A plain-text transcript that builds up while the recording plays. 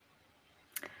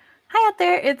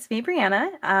there? It's me,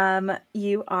 Brianna.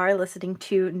 You are listening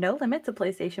to No Limits, a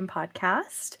PlayStation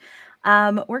podcast.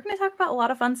 We're going to talk about a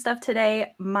lot of fun stuff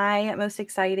today. My most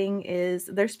exciting is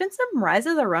there's been some Rise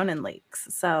of the Ronin leaks,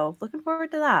 so looking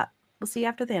forward to that. We'll see you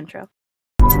after the intro.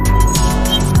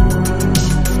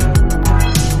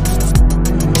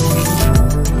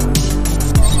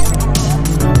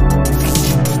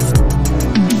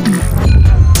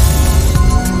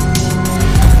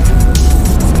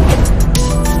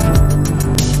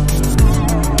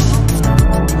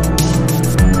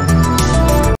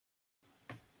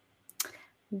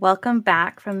 Welcome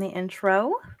back from the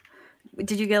intro.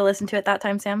 Did you get to listen to it that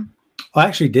time, Sam? I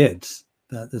actually did.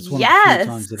 That's one of the few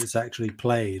times that it's actually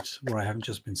played where I haven't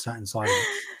just been sat in silence.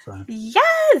 So.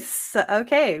 Yes.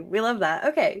 Okay, we love that.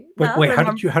 Okay. Wait.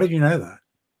 How did you know that?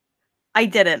 I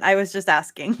didn't. I was just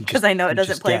asking because I know it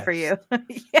doesn't play for you.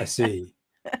 Yeah. I see.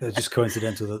 It's just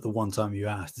coincidental that the one time you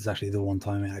asked is actually the one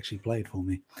time it actually played for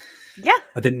me. Yeah.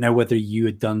 I didn't know whether you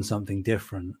had done something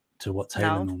different to what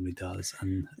Taylor normally does,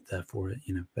 and therefore,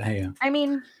 but hey. I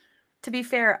mean, to be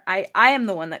fair, I am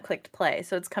the one that clicked play,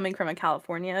 so it's coming from a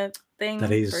California thing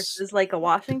versus like a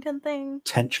Washington thing.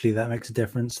 Potentially, that makes a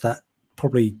difference. That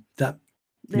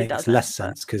makes less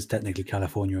sense because technically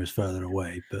California is further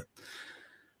away, but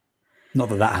not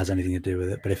that has anything to do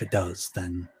with it. But if it does,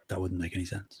 then that wouldn't make any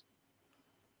sense.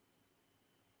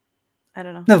 I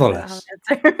don't know. Nevertheless.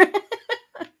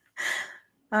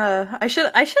 I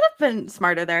should have been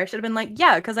smarter there. I should have been like,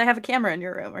 yeah, because I have a camera in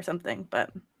your room or something,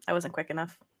 but I wasn't quick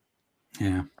enough.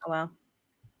 Yeah. Oh well.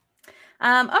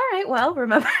 All right. Well,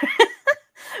 remember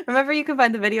you can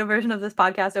find the video version of this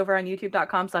podcast over on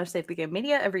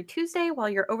youtube.com/SaveTheGameMedia every Tuesday. While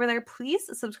you're over there, please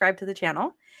subscribe to the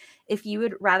channel. If you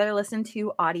would rather listen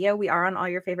to audio, we are on all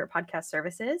your favorite podcast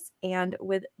services and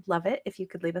would love it if you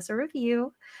could leave us a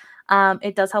review.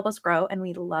 It does help us grow and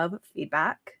we love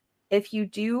feedback. If you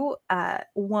do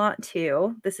want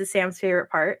to, this is Sam's favorite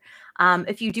part.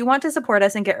 If you do want to support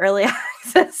us and get early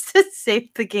access to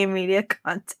Save the Game Media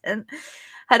content,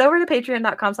 head over to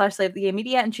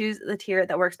patreon.com/SaveTheGameMedia and choose the tier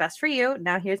that works best for you.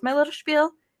 Now, here's my little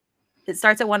spiel. It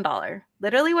starts at $1,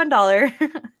 literally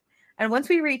 $1. And once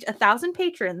we reach 1,000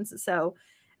 patrons, so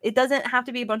it doesn't have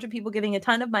to be a bunch of people giving a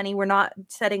ton of money. We're not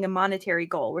setting a monetary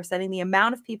goal. We're setting the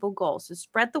amount of people goal. So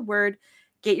spread the word.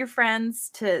 Get your friends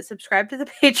to subscribe to the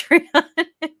Patreon.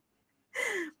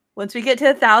 Once we get to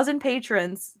 1,000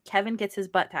 patrons, Kevin gets his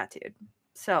butt tattooed.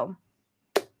 So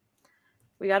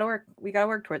we gotta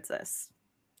work towards this.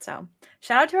 So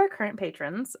shout out to our current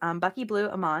patrons: Bucky Blue,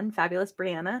 Amon, Fabulous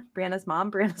Brianna, Brianna's mom,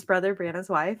 Brianna's brother, Brianna's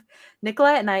wife,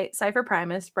 Nicola at Night, Cypher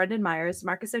Primus, Brendan Myers,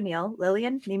 Marcus O'Neill,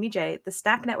 Lillian, Mimi J, The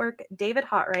Stack Network, David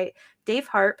Hotright, Dave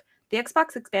Harp, the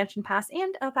Xbox Expansion Pass,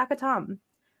 and Alpaca Tom.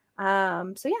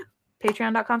 So yeah.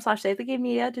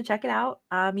 Patreon.com/SaveTheGameMedia to check it out.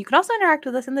 You can also interact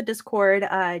with us in the Discord.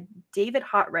 David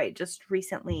Hotright just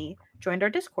recently joined our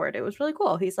Discord. It was really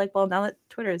cool. He's like, well, now that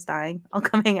Twitter is dying, I'll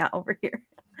come hang out over here.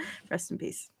 Rest in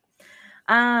peace.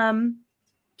 So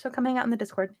come hang out in the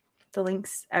Discord. The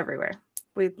link's everywhere.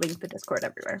 We've linked the Discord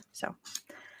everywhere. So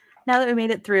now that we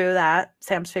made it through that,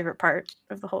 Sam's favorite part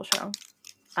of the whole show.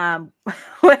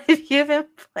 What have you been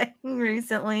playing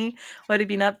recently? What have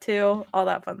you been up to? All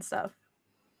that fun stuff.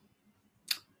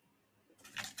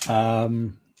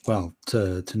 Well,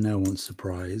 to no one's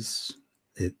surprise,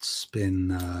 it's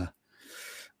been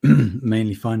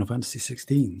mainly Final Fantasy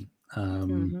 16.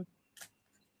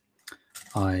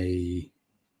 I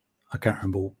can't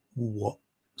remember what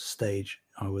stage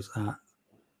I was at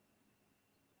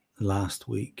last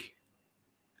week.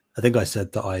 I think I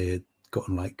said that I had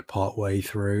gotten like part way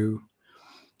through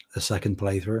the second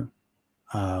playthrough.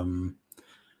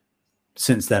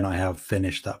 Since then, I have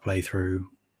finished that playthrough,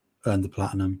 earned the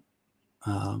platinum.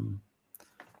 I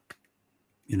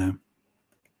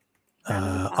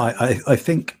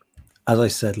think, as I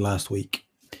said last week,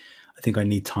 I think I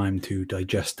need time to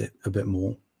digest it a bit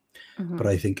more. But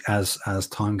I think as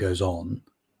time goes on,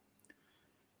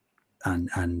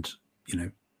 and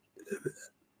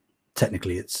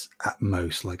technically it's at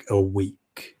most like a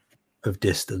week of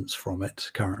distance from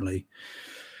it currently.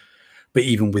 But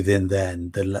even within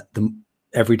then,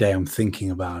 every day I'm thinking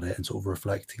about it and sort of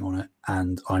reflecting on it,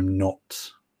 and I'm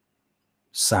not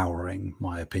souring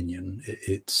my opinion.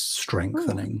 It's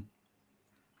strengthening.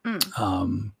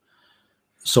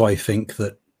 So I think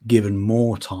that given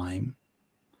more time,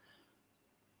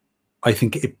 I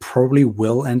think it probably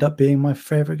will end up being my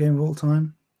favorite game of all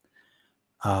time.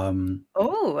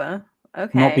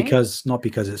 Okay. Not because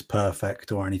it's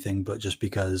perfect or anything, but just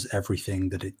because everything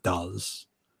that it does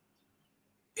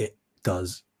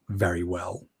very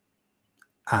well,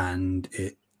 and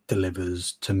it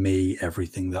delivers to me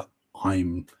everything that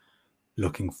I'm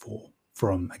looking for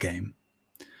from a game.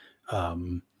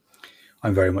 I'm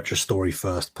very much a story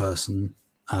first person.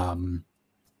 I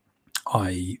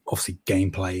obviously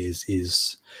gameplay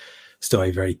is still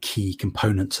a very key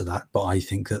component to that, but I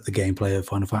think that the gameplay of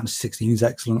Final Fantasy 16 is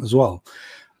excellent as well.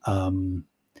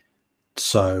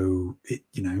 So it,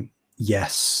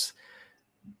 yes,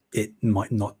 it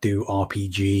might not do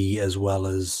RPG as well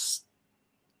as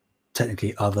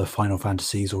technically other Final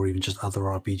Fantasies or even just other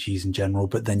RPGs in general,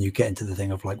 but then you get into the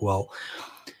thing of like, well,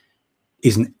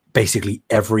 isn't basically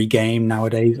every game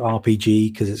nowadays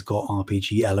RPG because it's got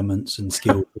RPG elements and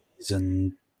skills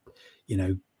and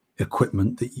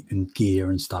equipment that you can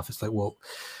gear and stuff. It's like, well,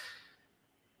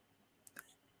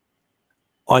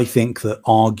 I think that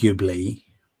arguably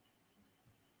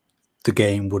the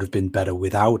game would have been better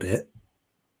without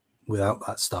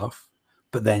that stuff,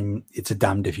 but then it's a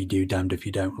damned if you do, damned if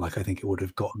you don't. Like, I think it would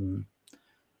have gotten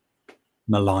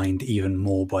maligned even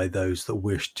more by those that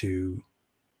wish to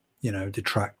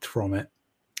detract from it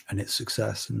and its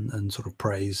success and sort of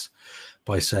praise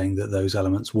by saying that those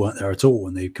elements weren't there at all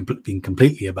and they've been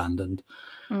completely abandoned.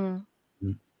 And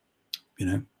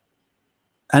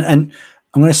I'm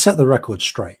going to set the record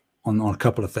straight on a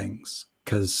couple of things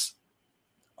because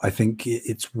I think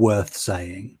it's worth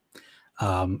saying.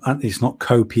 And it's not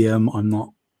copium. I'm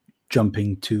not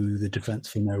jumping to the defense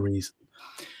for no reason.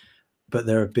 But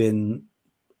there have been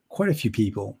quite a few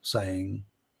people saying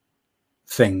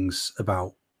things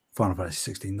about Final Fantasy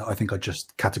 16 that I think are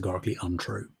just categorically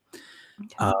untrue.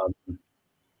 Okay.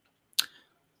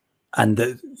 And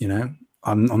that,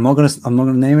 I'm not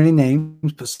gonna name any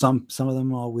names, but some of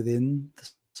them are within the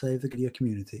Save the Video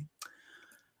community.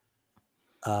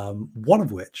 One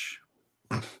of which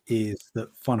is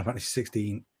that Final Fantasy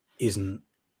 16 isn't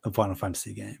a Final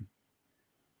Fantasy game,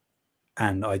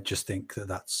 and I just think that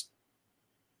that's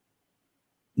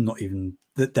not even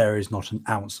that there is not an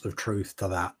ounce of truth to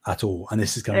that at all. And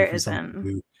this is coming from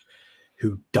someone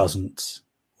who doesn't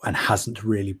and hasn't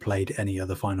really played any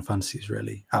other Final Fantasies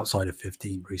really outside of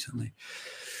 15 recently.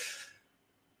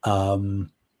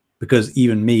 Because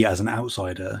even me as an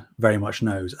outsider very much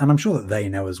knows, and I'm sure that they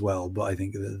know as well, but I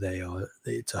think that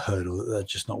it's a hurdle that they're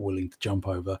just not willing to jump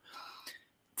over.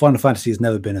 Final Fantasy has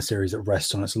never been a series that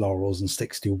rests on its laurels and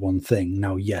sticks to one thing.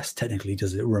 Now, yes, technically,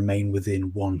 does it remain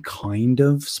within one kind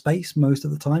of space most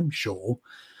of the time? Sure.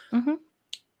 Mm-hmm.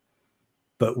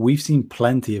 But we've seen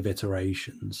plenty of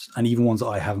iterations, and even ones that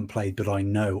I haven't played, but I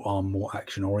know are more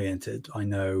action-oriented. I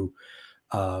know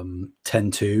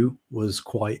 10-2 was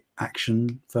quite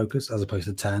action-focused as opposed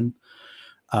to 10.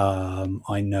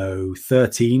 I know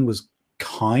 13 was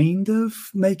kind of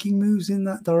making moves in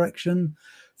that direction.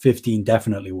 15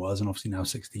 definitely was, and obviously now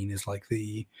 16 is like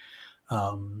the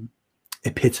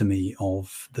epitome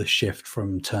of the shift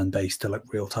from turn-based to like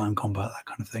real-time combat, that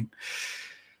kind of thing.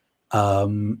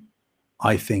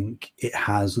 I think it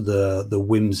has the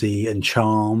whimsy and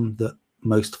charm that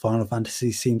most Final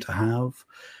Fantasies seem to have.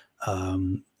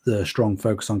 The strong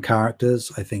focus on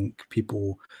characters. I think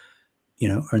people,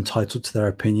 are entitled to their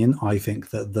opinion. I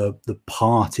think that the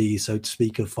party, so to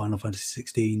speak, of Final Fantasy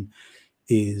 16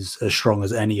 is as strong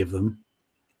as any of them.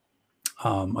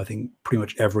 I think pretty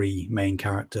much every main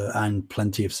character and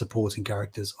plenty of supporting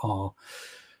characters are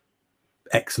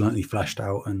excellently fleshed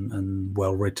out and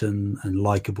well written and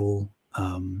likable,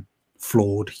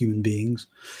 flawed human beings.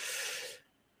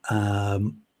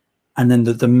 And then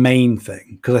the main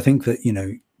thing, because I think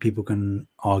that people can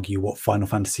argue what Final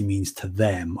Fantasy means to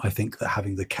them. I think that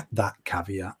having that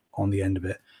caveat on the end of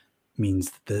it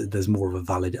means that there's more of a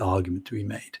valid argument to be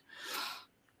made.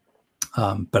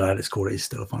 But at its core, it is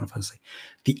still a Final Fantasy.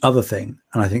 The other thing,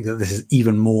 and I think that this is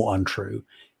even more untrue,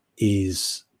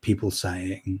 is people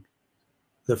saying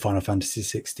that Final Fantasy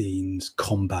 16's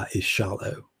combat is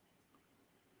shallow.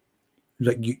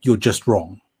 Like, you're just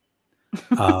wrong.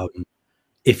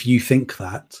 If you think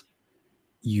that,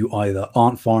 you either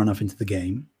aren't far enough into the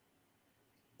game,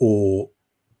 or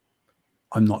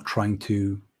I'm not trying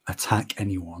to attack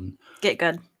anyone. Get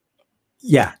good.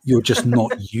 Yeah, you're just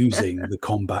not using the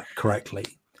combat correctly.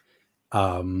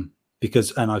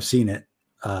 Because, and I've seen it,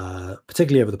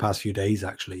 particularly over the past few days,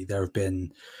 actually, there have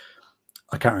been,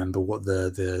 I can't remember what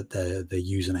the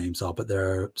usernames are, but there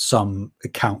are some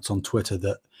accounts on Twitter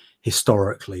that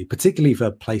historically, particularly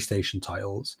for PlayStation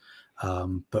titles,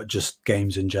 but just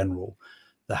games in general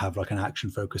that have like an action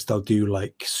focus, they'll do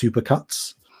like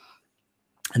supercuts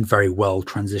and very well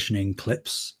transitioning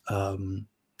clips.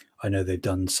 I know they've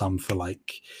done some for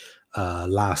like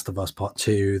Last of Us Part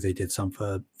 2. They did some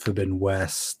for Forbidden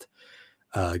West,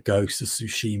 Ghost of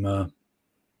Tsushima.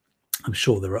 I'm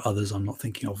sure there are others I'm not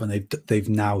thinking of, and they've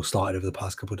now started over the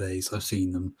past couple of days. I've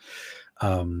seen them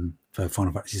for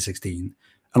Final Fantasy 16,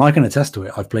 and I can attest to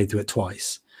it. I've played through it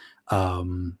twice.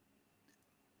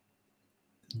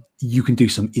 You can do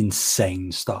some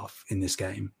insane stuff in this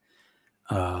game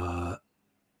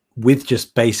with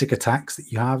just basic attacks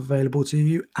that you have available to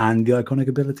you and the iconic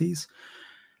abilities.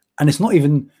 And it's not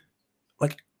even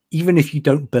like, even if you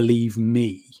don't believe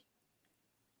me,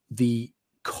 the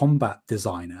combat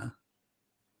designer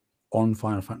on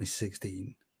Final Fantasy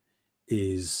 16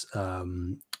 is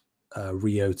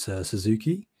Ryota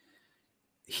Suzuki.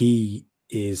 He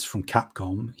is from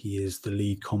Capcom. He is the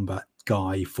lead combat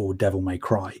guy for Devil May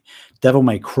Cry. Devil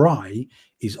May Cry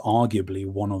is arguably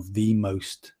one of the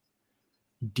most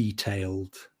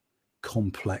detailed,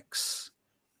 complex,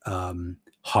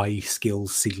 high skill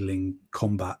ceiling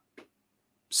combat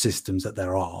systems that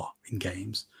there are in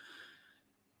games.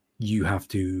 You have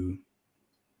to,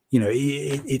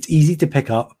 it's easy to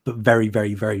pick up, but very,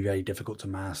 very, very, very difficult to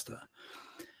master.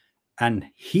 And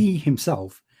he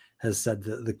himself has said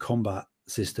that the combat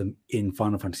system in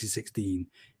Final Fantasy 16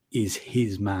 is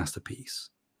his masterpiece.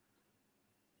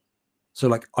 So,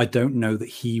 like, I don't know that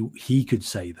he could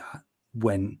say that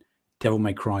when Devil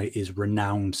May Cry is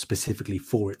renowned specifically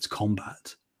for its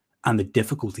combat and the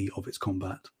difficulty of its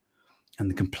combat and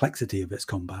the complexity of its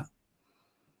combat.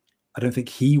 I don't think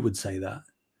he would say that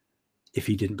if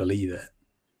he didn't believe it,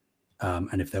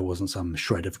 and if there wasn't some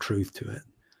shred of truth to it.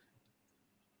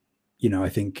 I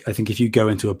think if you go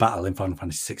into a battle in Final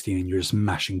Fantasy 16 and you're just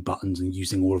mashing buttons and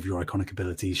using all of your iconic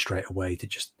abilities straight away to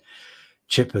just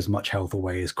chip as much health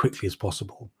away as quickly as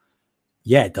possible,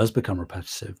 yeah, it does become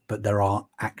repetitive, but there are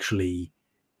actually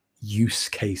use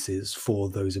cases for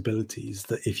those abilities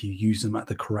that if you use them at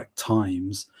the correct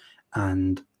times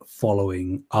and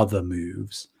following other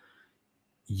moves,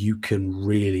 you can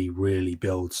really, really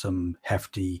build some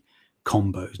hefty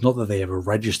combos. Not that they ever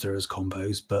register as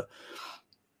combos, but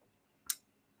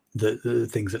the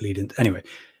things that lead into. Anyway,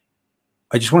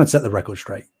 I just want to set the record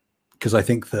straight, because I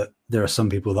think that there are some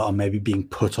people that are maybe being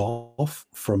put off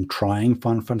from trying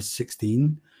Final Fantasy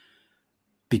 16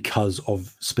 because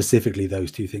of specifically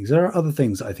those two things. There are other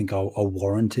things that I think are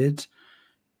warranted,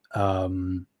 but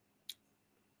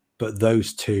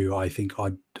those two I think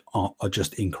are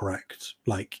just incorrect.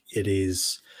 Like, it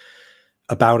is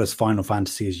about as Final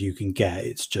Fantasy as you can get.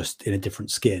 It's just in a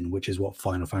different skin, which is what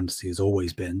Final Fantasy has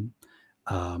always been.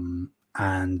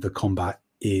 And the combat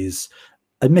is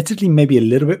admittedly maybe a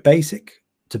little bit basic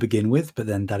to begin with, but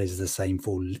then that is the same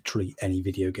for literally any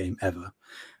video game ever.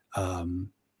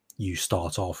 You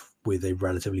start off with a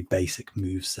relatively basic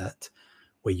move set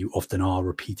where you often are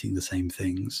repeating the same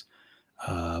things,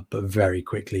 but very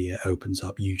quickly it opens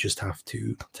up. You just have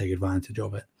to take advantage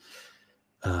of it.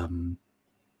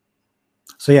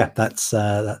 So yeah,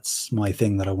 that's my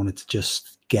thing that I wanted to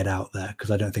just get out there,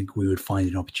 because I don't think we would find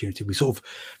an opportunity. We sort of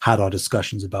had our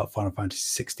discussions about Final Fantasy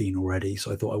 16 already, so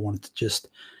I thought I wanted to just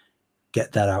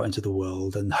get that out into the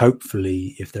world. And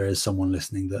hopefully, if there is someone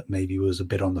listening that maybe was a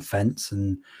bit on the fence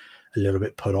and a little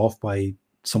bit put off by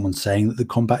someone saying that the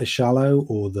combat is shallow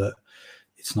or that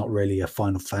it's not really a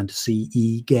Final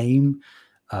Fantasy-y game,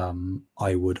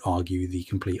 I would argue the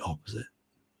complete opposite.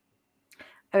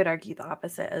 I would argue the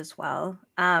opposite as well.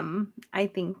 I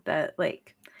think that,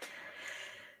 like,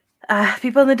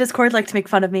 people in the Discord like to make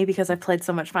fun of me because I've played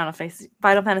so much Final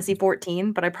Fantasy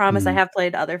 14, but I promise I have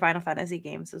played other Final Fantasy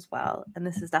games as well. And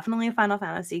this is definitely a Final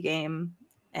Fantasy game.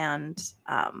 And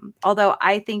although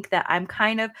I think that I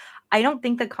don't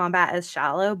think the combat is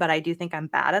shallow, but I do think I'm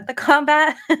bad at the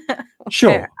combat.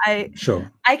 Sure.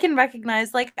 I can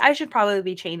recognize, like, I should probably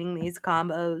be chaining these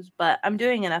combos, but I'm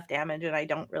doing enough damage and I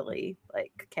don't really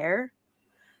like care.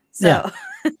 So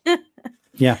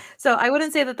yeah. So I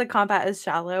wouldn't say that the combat is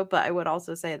shallow, but I would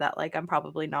also say that, like, I'm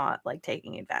probably not like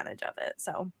taking advantage of it.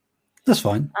 So that's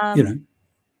fine.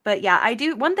 But yeah, I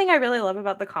do. One thing I really love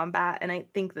about the combat, and I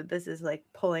think that this is like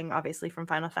pulling obviously from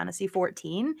Final Fantasy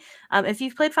 14. If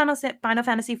you've played Final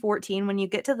Fantasy 14, when you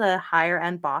get to the higher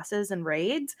end bosses and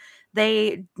raids,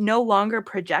 they no longer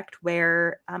project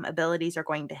where abilities are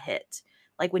going to hit.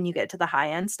 Like, when you get to the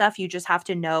high end stuff, you just have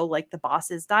to know like the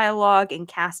boss's dialogue and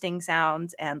casting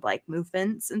sounds and like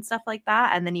movements and stuff like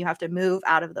that. And then you have to move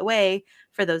out of the way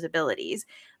for those abilities.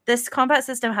 This combat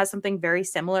system has something very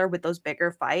similar with those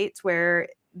bigger fights where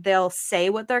they'll say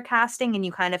what they're casting and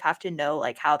you kind of have to know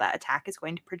like how that attack is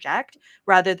going to project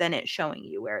rather than it showing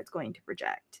you where it's going to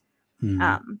project.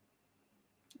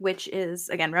 Which is,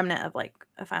 again, remnant of like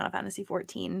a Final Fantasy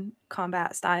 14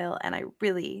 combat style, and I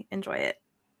really enjoy it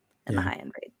in the high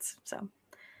end raids. So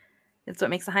It's what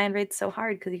makes the high end raids so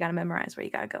hard because you got to memorize where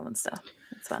you got to go and stuff.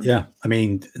 It's fun. Yeah, I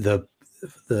mean the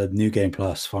New Game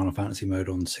Plus Final Fantasy mode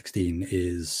on 16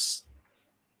 is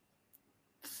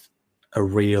a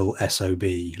real SOB.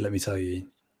 Let me tell you,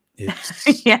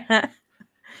 it's Yeah.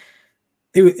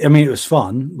 I mean, it was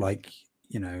fun. Like,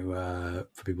 you know,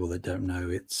 for people that don't know,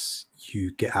 it's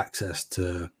you get access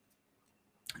to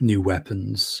new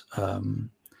weapons.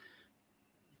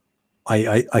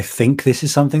 I think this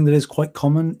is something that is quite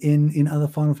common in other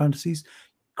Final Fantasies.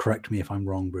 Correct me if I'm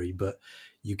wrong, Brie, but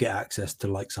you get access to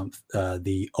like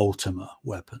the Ultima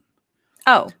weapon,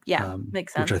 Oh, yeah.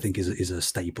 Makes sense. which I think is a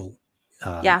staple.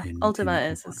 Yeah. In Ultima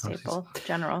in is a Final Fantasies. staple,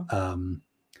 general.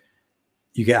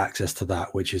 You get access to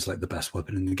that, which is like the best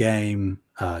weapon in the game.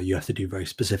 You have to do very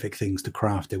specific things to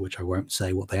craft it, which I won't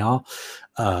say what they are.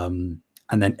 And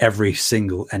then every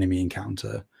single enemy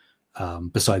encounter,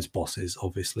 besides bosses,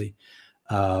 obviously,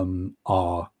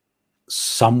 are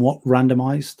somewhat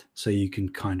randomized. So you can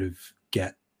kind of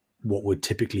get what would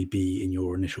typically be in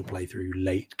your initial playthrough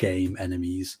late game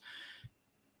enemies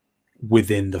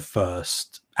within the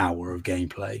first hour of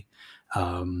gameplay.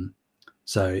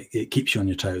 So it keeps you on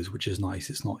your toes, which is nice.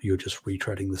 It's not you're just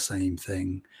retreading the same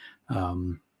thing.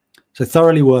 So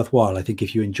thoroughly worthwhile. I think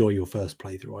if you enjoy your first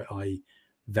playthrough, I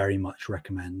very much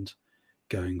recommend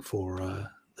going for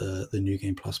the New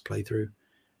Game Plus playthrough.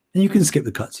 And you can skip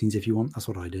the cutscenes if you want. That's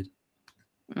what I did.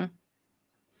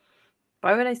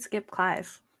 Why would I skip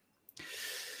Clive?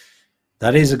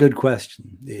 That is a good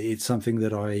question. It's something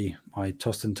that I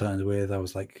tossed and turned with. I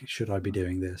was like, should I be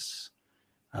doing this?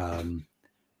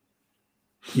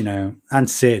 You know, and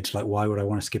Sid, like, why would I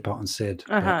want to skip out on Sid?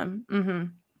 I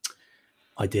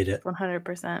did it.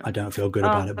 100%. I don't feel good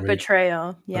about it. A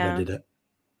betrayal. Yeah. But I did it.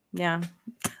 Yeah.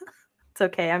 It's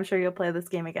okay. I'm sure you'll play this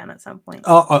game again at some point.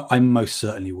 Oh, I most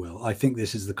certainly will. I think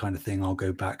this is the kind of thing I'll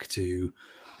go back to,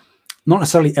 not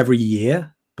necessarily every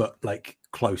year, but like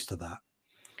close to that.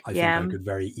 I think I could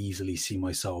very easily see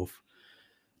myself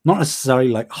not necessarily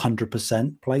like 100%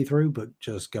 playthrough, but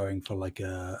just going for like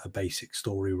a basic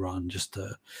story run just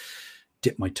to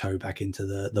dip my toe back into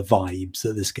the vibes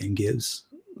that this game gives.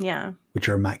 Yeah. Which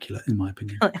are immaculate, in my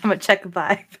opinion. I'm going to check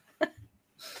vibe.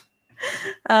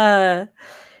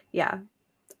 Yeah.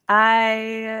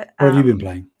 What have you been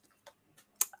playing?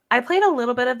 I played a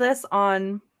little bit of this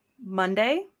on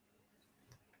Monday.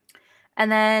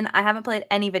 And then I haven't played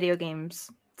any video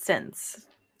games since.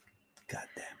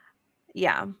 Goddamn.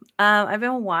 Yeah. I've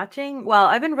been watching. Well,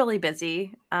 I've been really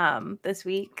busy this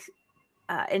week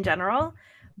in general,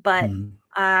 but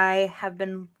I have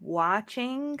been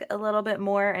watching a little bit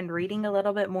more and reading a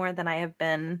little bit more than I have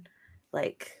been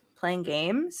like playing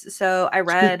games. So I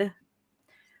read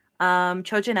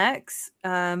Chojin X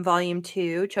Volume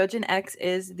 2. Chojin X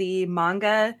is the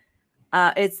manga.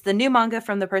 It's the new manga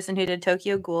from the person who did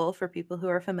Tokyo Ghoul, for people who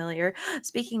are familiar.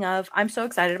 Speaking of, I'm so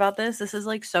excited about this. This is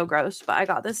like so gross, but I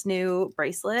got this new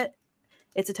bracelet.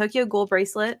 It's a Tokyo Ghoul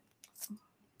bracelet,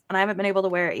 and I haven't been able to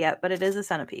wear it yet, but it is a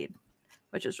centipede,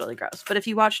 which is really gross. But if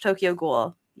you watch Tokyo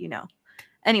Ghoul, you know.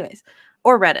 Anyways,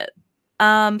 or read it.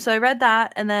 So I read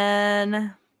that, and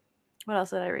then what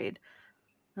else did I read?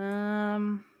 A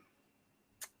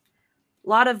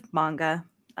lot of manga.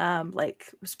 Like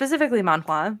specifically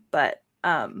manhwa, but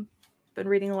been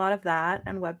reading a lot of that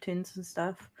and webtoons and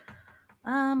stuff.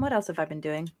 What else have I been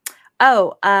doing?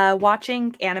 Oh,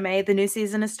 watching anime. The new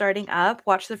season is starting up.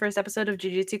 Watch the first episode of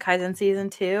Jujutsu Kaisen season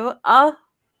 2.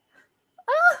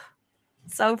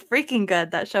 So freaking good.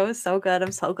 That show is so good.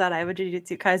 I'm so glad I have a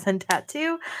Jujutsu Kaisen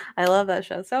tattoo. I love that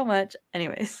show so much.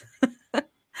 Anyways.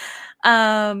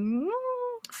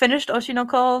 Finished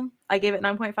Oshinoko. I gave it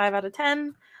 9.5 out of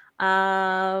 10.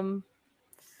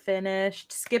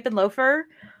 Finished Skip and Loaf,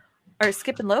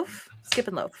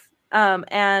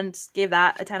 and gave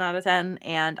that a 10 out of 10,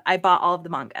 and I bought all of the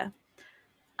manga.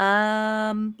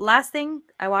 Last thing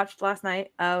I watched last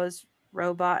night was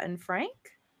Robot and Frank.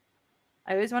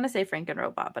 I always want to say Frank and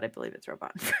Robot, but I believe it's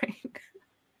Robot and Frank.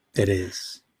 It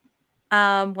is.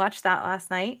 Watched that last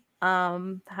night.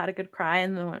 Had a good cry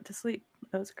and then went to sleep.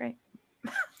 It was great.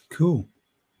 Cool.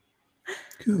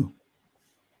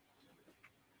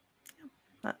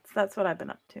 That's what I've been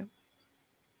up to.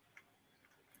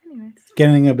 Anyways.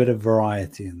 Getting a bit of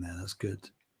variety in there. That's good.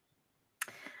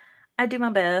 I do my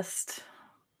best,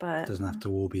 but it doesn't have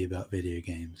to all be about video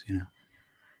games, you know.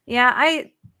 Yeah,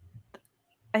 I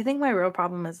think my real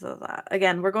problem is that,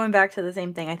 again, we're going back to the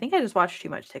same thing. I think I just watch too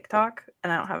much TikTok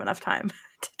and I don't have enough time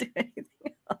to do anything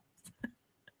else.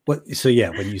 So yeah,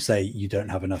 when you say you don't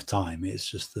have enough time, it's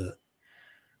just that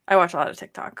I watch a lot of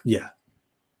TikTok. Yeah.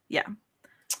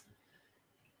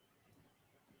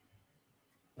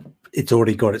 it's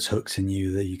already got its hooks in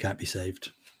you that you can't be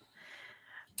saved.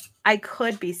 I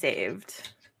could be saved,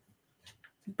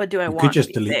 but do I You want could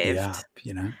just to be delete saved? the app,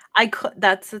 you know? I could.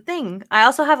 That's the thing. I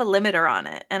also have a limiter on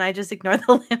it, and I just ignore the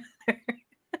limiter.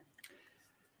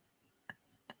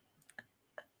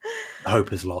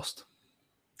 Hope is lost.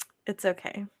 It's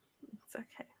okay. It's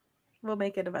okay. We'll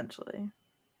make it eventually.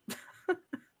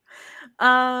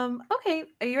 Okay.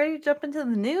 Are you ready to jump into the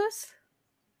news?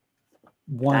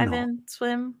 Why Dive not? in,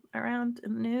 swim around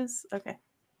in the news? Okay.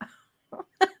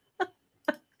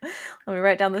 Let me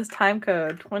write down this time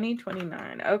code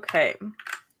 2029. Okay.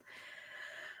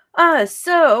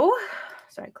 So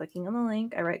sorry, clicking on the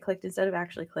link. I right clicked instead of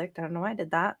actually clicked. I don't know why I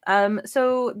did that.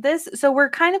 So we're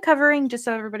kind of covering, just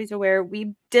so everybody's aware,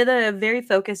 we did a very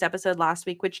focused episode last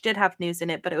week, which did have news in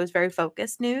it, but it was very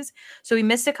focused news. So we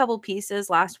missed a couple pieces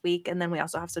last week, and then we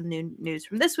also have some new news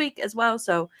from this week as well.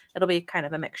 So it'll be kind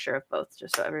of a mixture of both,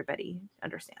 just so everybody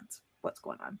understands what's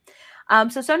going on.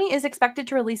 So Sony is expected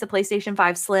to release a PlayStation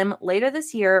 5 Slim later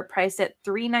this year, priced at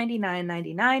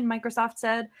 $399.99, Microsoft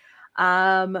said.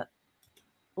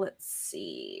 Let's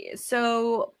see.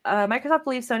 So Microsoft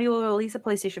believes Sony will release a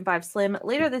PlayStation 5 Slim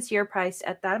later this year, priced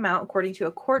at that amount, according to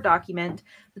a court document.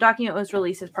 The document was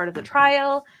released as part of the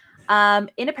trial.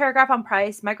 In a paragraph on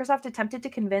price, Microsoft attempted to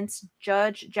convince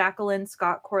Judge Jacqueline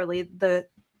Scott Corley the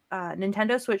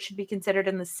Nintendo Switch should be considered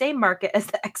in the same market as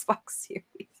the Xbox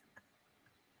Series.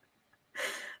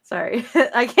 Sorry,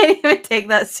 I can't even take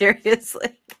that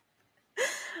seriously.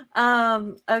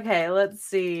 Okay, let's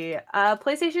see.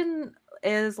 PlayStation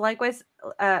is likewise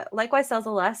sells a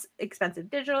less expensive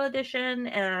digital edition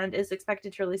and is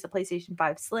expected to release a PlayStation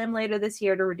 5 Slim later this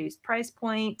year to reduce price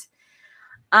point.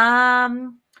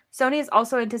 Sony is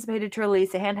also anticipated to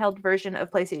release a handheld version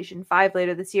of PlayStation 5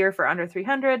 later this year for under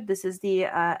 $300. This is the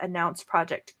announced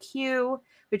Project Q,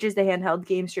 which is the handheld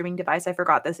game streaming device. I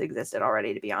forgot this existed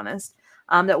already, to be honest.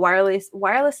 That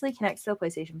wirelessly connects to the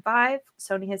PlayStation 5.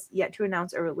 Sony has yet to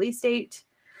announce a release date.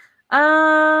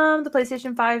 The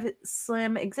PlayStation 5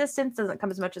 Slim existence doesn't come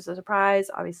as much as a surprise.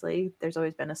 Obviously, there's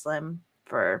always been a Slim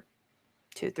for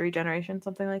 2-3 generations,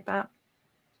 something like that.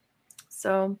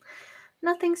 So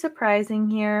nothing surprising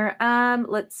here.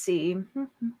 Let's see.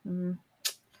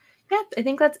 Yep, I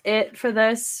think that's it for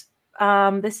this.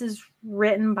 This is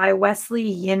written by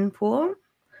Wesley Yinpool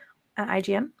at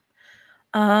IGN.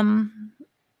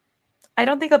 I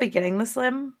don't think I'll be getting the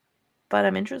Slim, but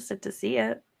I'm interested to see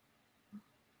it.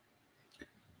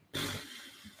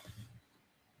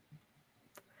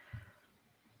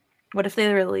 What if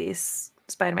they release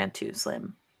Spider-Man 2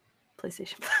 Slim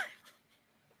PlayStation 5?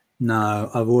 No,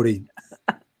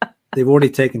 they've already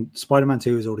taken, Spider-Man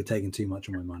 2 has already taken too much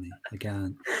of my money. I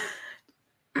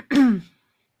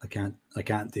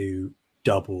can't do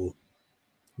double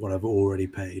what I've already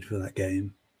paid for that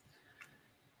game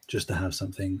just to have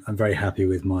something. I'm very happy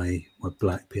with my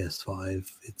black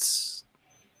PS5. It's,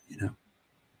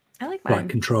 I like black mine.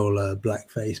 controller, black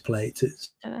faceplate.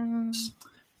 It's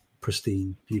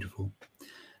pristine, beautiful.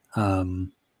 I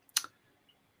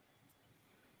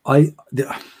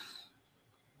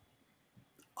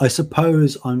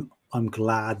suppose I'm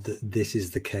glad that this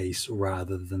is the case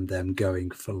rather than them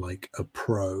going for like a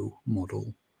pro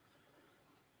model,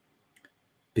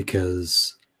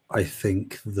 because I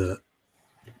think that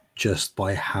just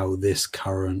by how this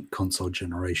current console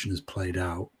generation has played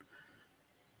out,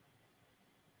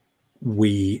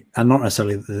 and not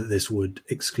necessarily that this would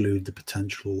exclude the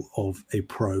potential of a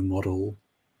pro model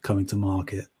coming to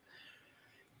market,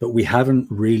 but we haven't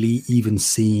really even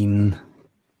seen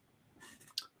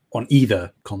on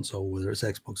either console, whether it's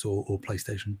Xbox or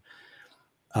PlayStation,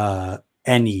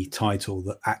 any title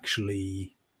that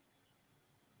actually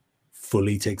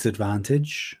fully takes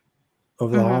advantage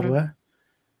of the hardware.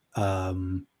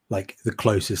 Like the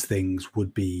closest things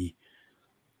would be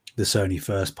the Sony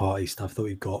first party stuff that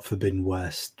we've got, Forbidden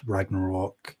West,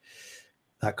 Ragnarok,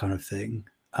 that kind of thing.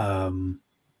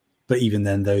 But even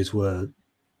then, those were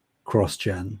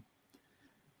cross-gen.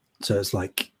 So it's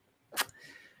like,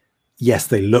 yes,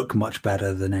 they look much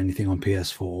better than anything on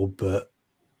PS4, but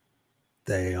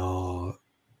they are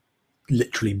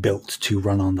literally built to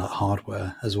run on that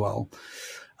hardware as well.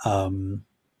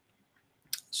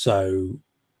 So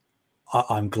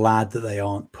I'm glad that they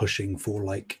aren't pushing for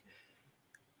like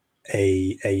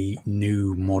a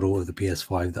new model of the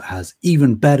PS5 that has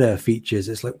even better features.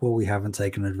 It's like, well, we haven't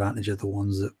taken advantage of the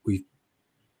ones that we've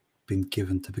been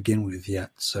given to begin with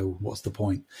yet. So what's the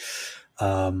point?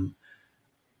 I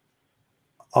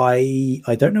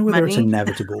don't know whether it's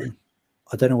inevitable.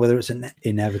 I don't know whether it's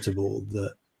inevitable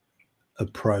that a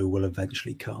pro will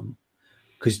eventually come.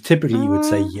 Because typically you would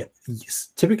say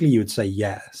Mm, typically you would say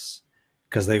yes,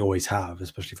 because they always have,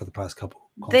 especially for the past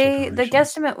couple console the generations.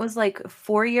 guesstimate was like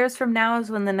 4 years from now is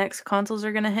when the next consoles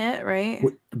are gonna hit, right?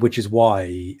 Which is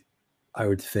why I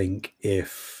would think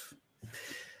if,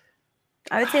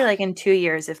 I would say like in 2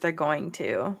 years if they're going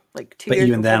to, like two but years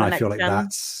even before then, the next gen.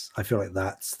 I feel like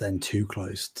that's then too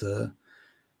close to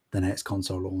the next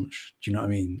console launch. Do you know what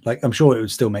I mean? Like, I'm sure it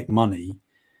would still make money.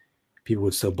 People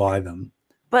would still buy them.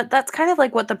 But that's kind of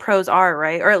like what the pros are,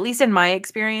 right? Or at least in my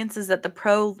experience, is that the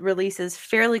pro release is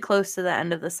fairly close to the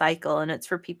end of the cycle, and it's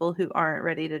for people who aren't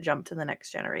ready to jump to the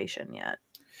next generation yet.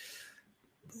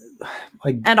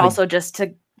 And I also just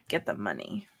to get the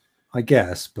money. I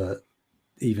guess, but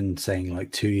even saying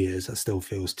like 2 years, that still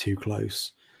feels too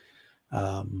close.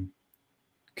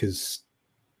 Because,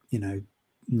 you know,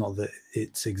 not that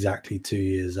it's exactly 2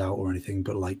 years out or anything,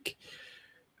 but like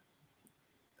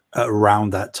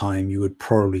around that time, you would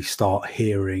probably start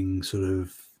hearing sort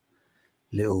of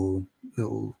little, you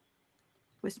know,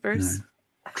 Whispers,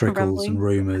 trickles and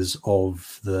rumbling. rumors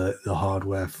of the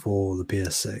hardware for the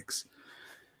PS6.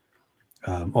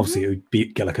 Obviously, it Mhm,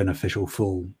 would get like an official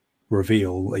full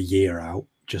reveal a year out,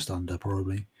 just under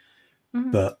probably.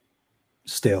 mhm. But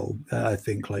still, I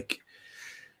think like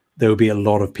there would be a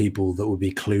lot of people that would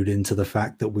be clued into the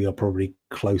fact that we are probably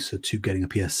closer to getting a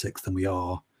PS6 than we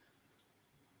are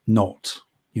not.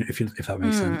 You know, if that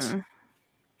makes sense. Mm.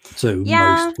 So Yeah.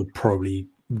 most would probably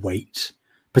wait,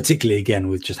 particularly again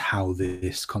with just how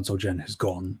this console gen has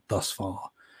gone thus far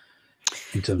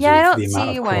in terms Yeah, I of the don't amount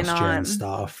see of why cross-gen not.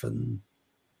 stuff and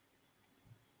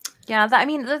Yeah, I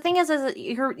mean, the thing is that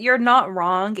you're not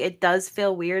wrong. It does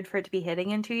feel weird for it to be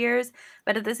hitting in 2 years,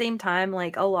 but at the same time,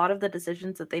 like a lot of the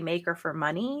decisions that they make are for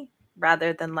money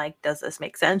rather than like, does this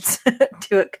make sense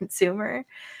to a consumer?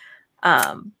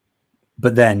 Um,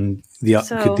 but then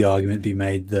could the so argument be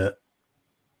made that,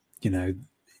 you know,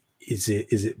 is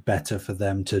it better for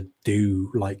them to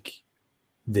do like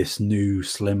this new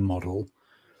slim model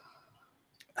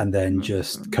and then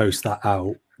just mm, coast that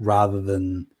out rather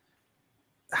than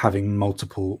having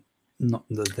multiple, not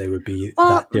that they would be well,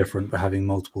 that different, but having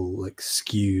multiple like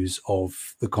SKUs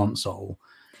of the console.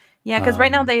 yeah, because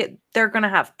right now um they're gonna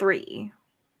have three,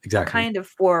 exactly. kind of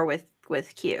four with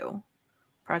Q,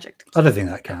 Project I don't Q think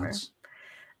or that whatever. counts.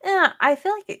 Yeah, I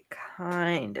feel like it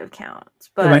kind of counts,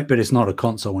 but But it's not a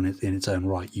console in its own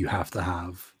right. You have to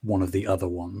have one of the other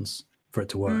ones for it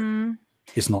to work. mm,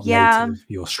 It's not yeah, native,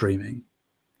 you're streaming.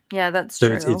 yeah, that's So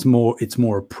true. it's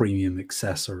more a premium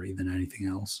accessory than anything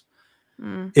else.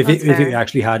 That's If it fair.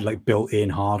 actually had like built-in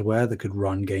hardware that could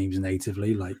run games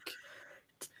natively, like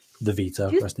the Vita,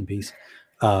 Do you rest in peace,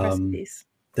 rest in um, peace.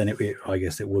 then I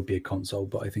guess it would be a console.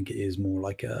 But I think it is more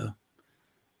like a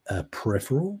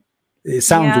peripheral. It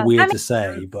sounds Yeah, that weird to makes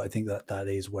say, sense. but I think that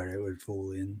is where it would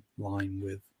fall in line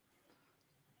with.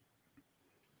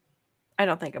 I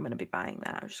don't think I'm gonna be buying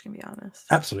that, I'm just gonna be honest.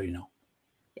 Absolutely not.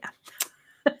 Yeah.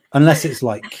 Unless it's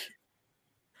like,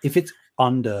 if it's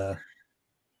under,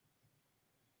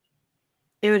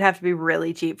 It would have to be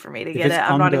really cheap for me to if get it. it's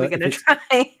I'm not under, even gonna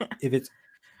try. if it's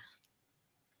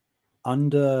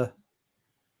under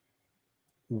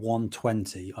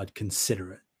 120, I'd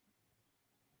consider it,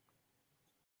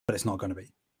 but it's not going to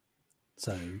be.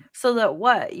 So So that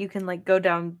what? You can, like, go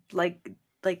down, like,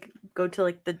 go to,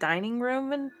 like, the dining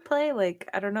room and play? Like,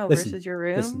 I don't know, listen, versus your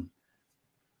room? listen.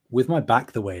 With my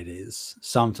back the way it is,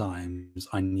 sometimes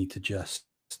I need to just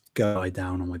go lie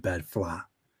down on my bed flat,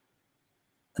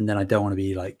 and then I don't want to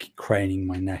be like craning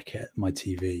my neck at my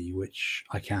TV, which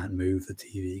I can't move the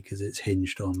TV because it's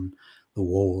hinged on the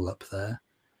wall up there.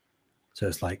 So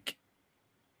it's like,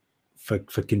 for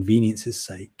convenience's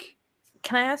sake,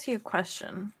 Can I ask you a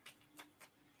question?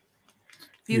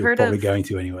 Have you you're heard probably of going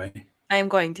to anyway. I am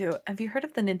going to. Have you heard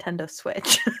of the Nintendo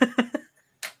Switch?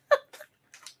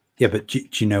 Yeah, but do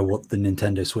you know what the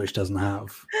Nintendo Switch doesn't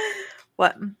have?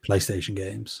 What? PlayStation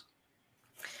games.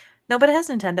 No, but it has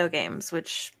Nintendo games,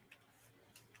 which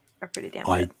are pretty damn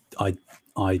I good. I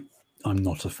I I'm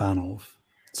not a fan of.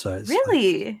 So it's like,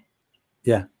 Really?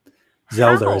 yeah,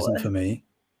 Zelda How? isn't for me.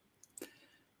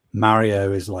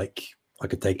 Mario is like, I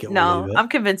could take it or leave No, it. I'm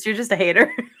convinced you're just a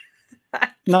hater. I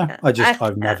No, can't. I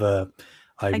I've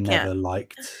I can't. never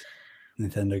liked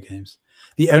Nintendo games.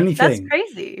 That's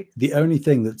crazy. The only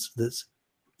thing that's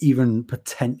even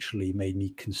potentially made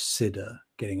me consider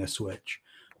getting a Switch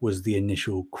was the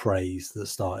initial craze that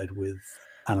started with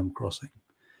Animal Crossing.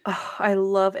 Oh, I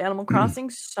love Animal Crossing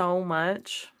so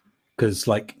much. Because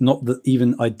like, not that,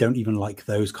 even I don't even like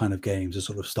those kind of games, a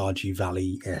sort of Stardew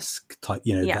Valley-esque type,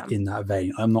 you know, that Yeah. in that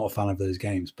vein. I'm not a fan of those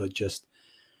games, but just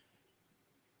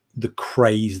the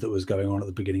craze that was going on at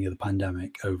the beginning of the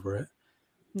pandemic over it.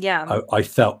 Yeah. I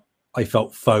felt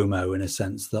FOMO in a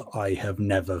sense that I have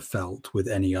never felt with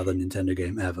any other Nintendo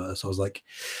game ever. So I was like,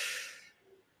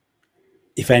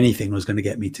 if anything was going to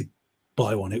get me to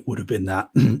buy one, it would have been that,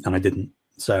 and I didn't.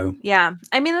 So Yeah.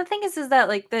 I mean, the thing is that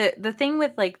like the thing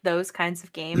with like those kinds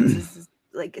of games is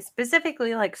like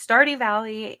specifically like Stardew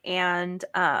Valley and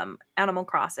Animal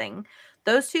Crossing.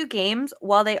 Those two games,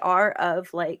 while they are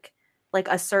of like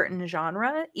a certain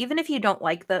genre, even if you don't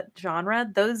like the genre,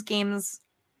 those games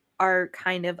are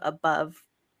kind of above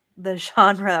the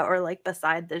genre or like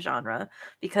beside the genre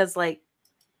because like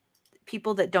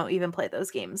people that don't even play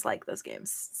those games like those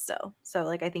games. So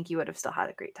like I think you would have still had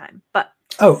a great time. But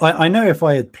I know if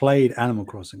I had played Animal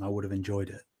Crossing, I would have enjoyed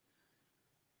it.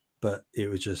 But it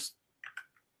was just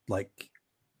like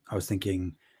I was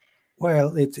thinking,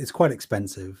 well, it's quite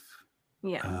expensive,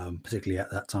 yeah. particularly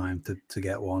at that time to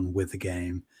get one with the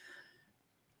game.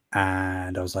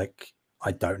 And I was like,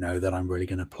 I don't know that I'm really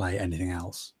going to play anything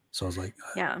else. So I was like,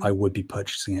 Yeah. I would be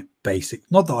purchasing it basic.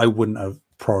 Not that I wouldn't have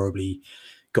probably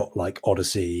got like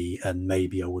Odyssey, and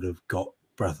maybe I would have got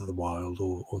Breath of the Wild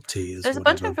or Tears There's or a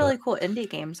bunch whatever. of really cool indie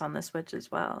games on the Switch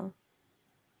as well.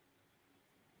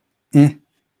 You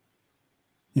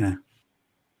know.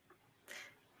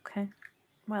 Okay.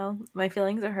 Well, my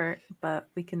feelings are hurt, but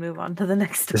we can move on to the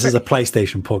next story. This is a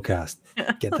PlayStation podcast.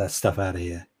 Get that stuff out of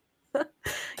here.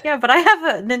 Yeah, but I have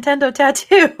a Nintendo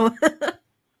tattoo.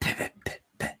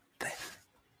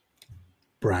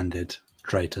 Branded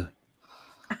traitor.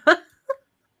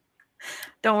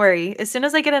 Don't worry. As soon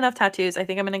as I get enough tattoos, I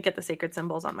think I'm going to get the sacred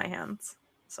symbols on my hands.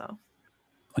 So,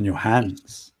 On your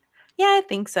hands? yeah, I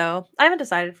think so. I haven't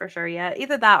decided for sure yet.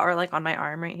 Either that or like on my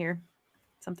arm right here.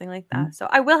 Something like that. So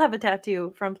I will have a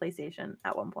tattoo from PlayStation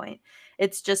at one point.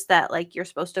 It's just that like you're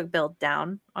supposed to build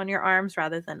down on your arms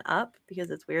rather than up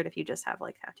because it's weird if you just have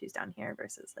like tattoos down here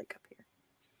versus like up here.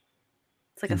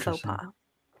 It's like a faux pas.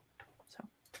 So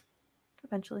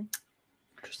eventually.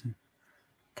 Interesting.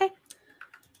 Okay.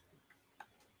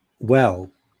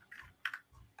 Well,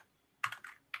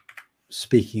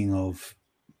 speaking of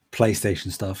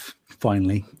PlayStation stuff,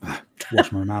 finally,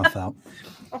 wash my mouth out.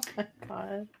 Oh my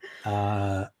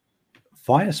god.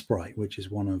 Fire Sprite, which is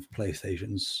one of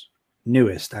PlayStation's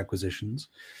newest acquisitions,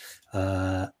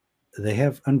 they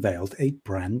have unveiled a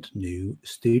brand new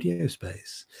studio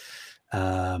space.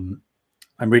 I'm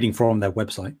reading from their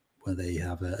website where they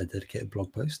have a dedicated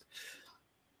blog post.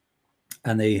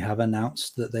 And they have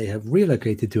announced that they have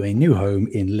relocated to a new home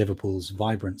in Liverpool's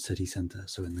vibrant city centre.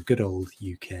 So in the good old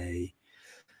UK,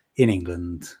 in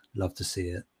England. Love to see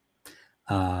it.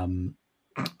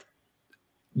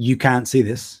 You can't see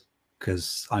this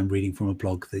because I'm reading from a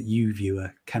blog that you,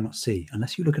 viewer, cannot see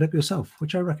unless you look it up yourself,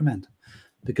 which I recommend,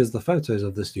 because the photos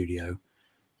of the studio,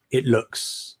 it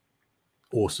looks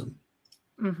awesome.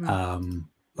 Mm-hmm.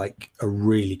 Like a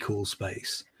really cool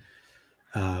space.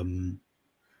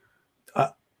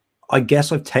 I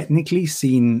guess I've technically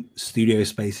seen studio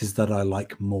spaces that I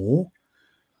like more,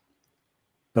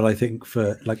 but I think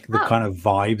for like the kind of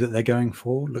vibe that they're going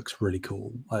for looks really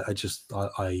cool. I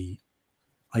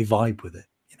vibe with it,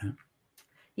 you know?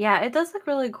 Yeah, it does look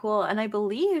really cool. And I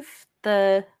believe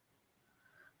I'm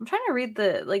trying to read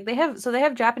they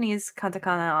have Japanese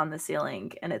katakana on the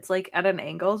ceiling and it's like at an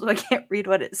angle, so I can't read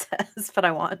what it says, but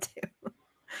I want to.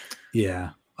 Yeah.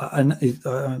 I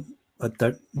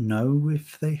don't know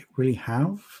if they really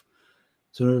have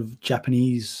sort of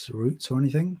Japanese roots or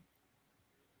anything.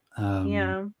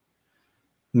 Yeah.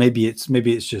 Maybe it's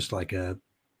just like a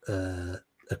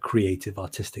creative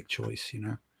artistic choice, you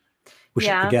know, which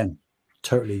again,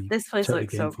 this place totally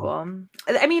looks so for. cool.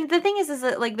 I mean, the thing is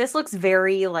that like this looks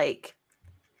very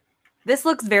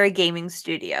gaming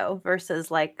studio versus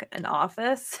like an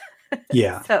office.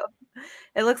 Yeah. So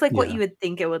it looks like what you would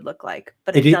think it would look like,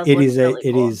 but it does look really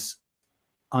cool.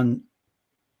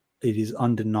 It is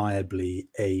undeniably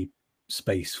a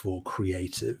space for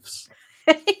creatives.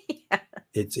 Yeah.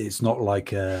 It's not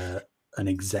like an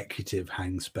executive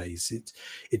hang space.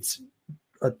 It's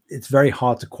very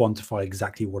hard to quantify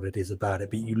exactly what it is about it,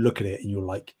 but you look at it and you're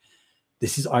like,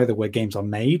 this is either where games are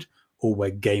made or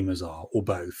where gamers are, or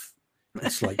both.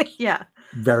 It's like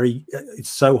it's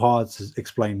so hard to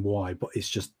explain why, but it's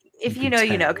just if you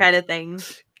know kind of thing.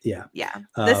 Yeah.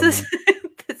 This is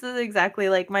this is exactly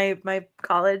like my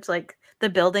college, like the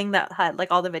building that had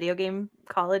like all the video game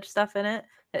college stuff in it.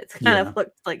 It's kind of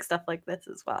looked like stuff like this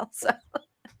as well. So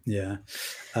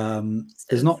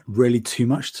there's not really too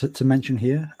much to mention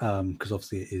here, because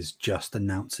obviously it is just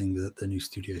announcing the new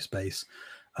studio space,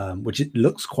 which it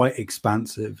looks quite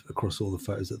expansive across all the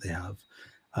photos that they have.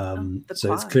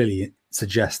 So it's clearly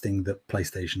suggesting that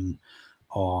PlayStation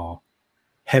are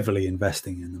heavily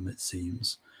investing in them, it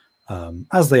seems,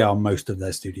 as they are most of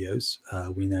their studios.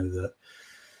 We know that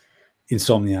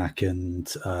Insomniac and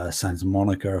Santa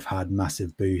Monica have had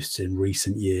massive boosts in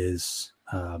recent years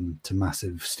to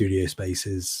massive studio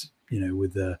spaces,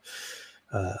 with the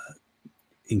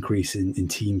increase in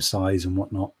team size and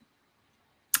whatnot.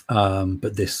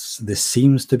 But this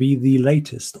seems to be the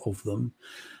latest of them.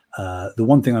 The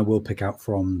one thing I will pick out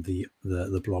from the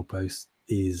blog post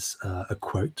is a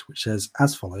quote which says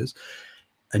as follows: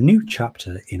 "A new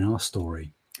chapter in our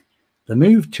story. The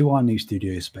move to our new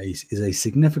studio space is a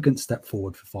significant step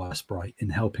forward for Firesprite in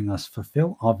helping us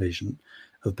fulfill our vision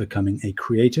of becoming a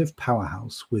creative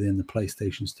powerhouse within the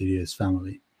PlayStation Studios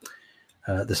family.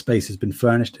 The space has been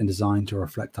furnished and designed to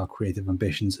reflect our creative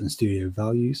ambitions and studio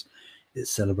values. It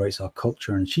celebrates our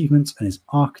culture and achievements and is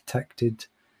architected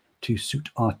to suit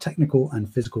our technical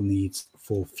and physical needs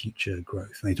for future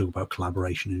growth." And they talk about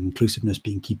collaboration and inclusiveness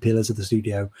being key pillars of the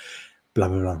studio. Blah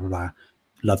blah blah blah blah.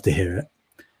 Love to hear it.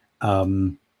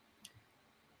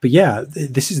 But yeah,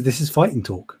 this is fighting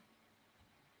talk.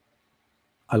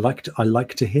 I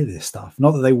like to hear this stuff.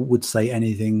 Not that they would say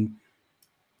anything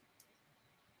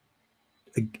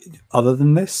other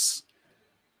than this,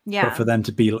 but for them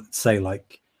to say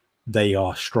like they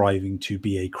are striving to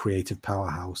be a creative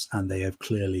powerhouse, and they have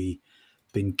clearly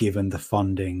been given the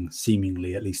funding,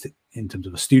 seemingly at least in terms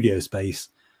of a studio space,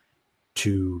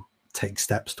 to take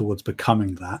steps towards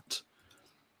becoming that.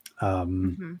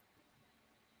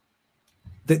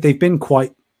 They've been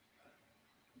quite,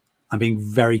 I'm being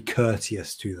very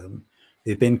courteous to them,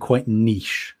 they've been quite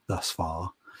niche thus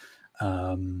far,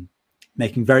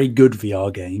 making very good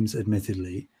VR games,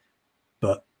 admittedly,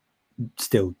 but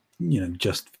still,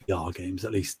 just VR games,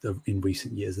 at least in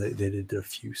recent years. They did a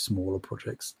few smaller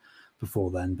projects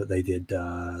before then, but they did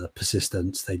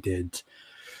Persistence, they did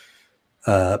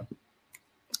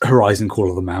Horizon Call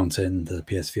of the Mountain, the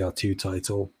PSVR 2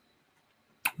 title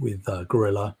with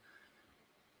Gorilla.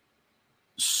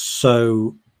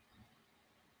 So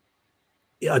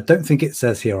I don't think it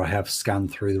says here, I have scanned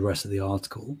through the rest of the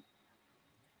article,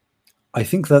 I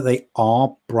think that they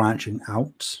are branching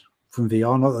out from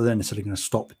VR, not that they're necessarily going to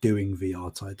stop doing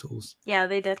VR titles. Yeah,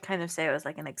 they did kind of say it was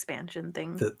like an expansion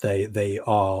thing. That they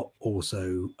are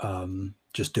also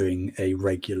just doing a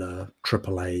regular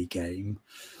AAA game.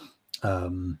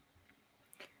 I'm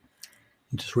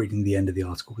just reading the end of the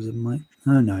article because it might.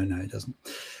 Oh, no, it doesn't.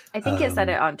 I think it said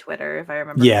it on Twitter, if I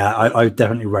remember. Yeah, I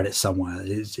definitely read it somewhere.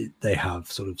 They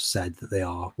have sort of said that they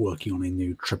are working on a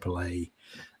new AAA,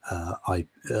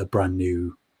 a brand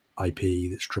new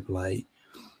IP that's AAA,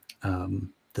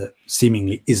 that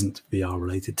seemingly isn't VR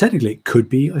related. Technically, it could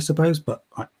be, I suppose, but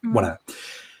whatever.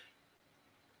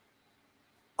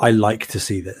 I like to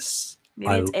see this.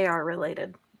 Maybe it's AR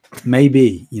related.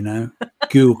 Maybe,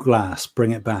 Google Glass,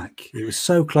 bring it back. It was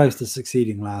so close to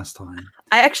succeeding last time.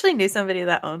 I actually knew somebody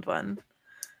that owned one.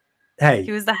 Hey,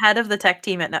 he was the head of the tech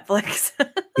team at Netflix.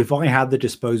 If I had the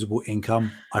disposable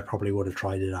income, I probably would have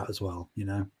tried it out as well.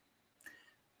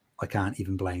 I can't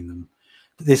even blame them.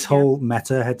 This whole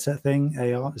Meta headset thing,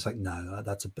 AR, it's like, no,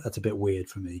 that's a bit weird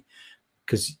for me,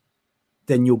 because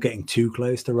then you're getting too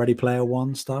close to Ready Player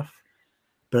One stuff.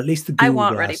 But at least the Google I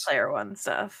want Glass, Ready Player One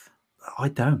stuff. I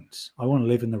don't. I want to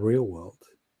live in the real world.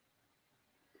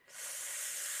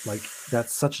 Like,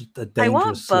 that's such a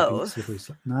dangerous, slippery.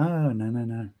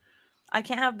 No. I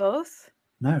can't have both?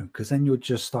 No, because then you'll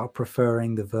just start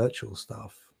preferring the virtual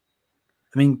stuff.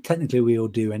 I mean, technically we all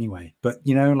do anyway, but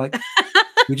like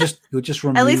you're just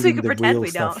removing at least we could the pretend real we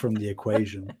stuff don't. from the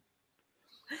equation. Okay.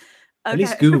 At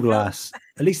least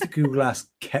the Google Glass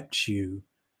kept you,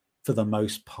 for the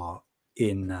most part,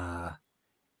 in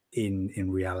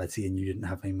reality, and you didn't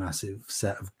have a massive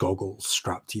set of goggles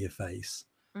strapped to your face.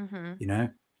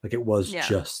 Like it was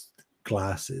just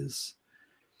glasses.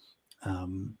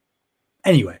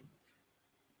 Anyway,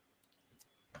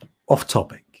 off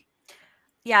topic.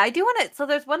 Yeah, I do want to. So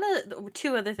there's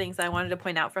two other things I wanted to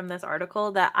point out from this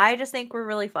article that I just think were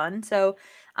really fun. So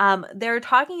they're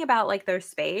talking about like their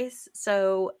space.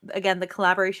 So again, the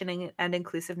collaboration and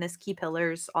inclusiveness, key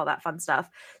pillars, all that fun stuff.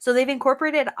 So they've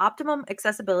incorporated optimum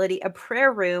accessibility, a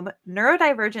prayer room,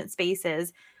 neurodivergent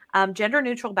spaces, gender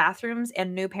neutral bathrooms,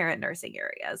 and new parent nursing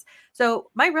areas.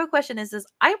 So my real question is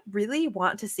I really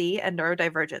want to see a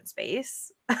neurodivergent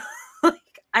space.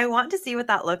 Like, I want to see what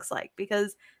that looks like,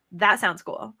 because that sounds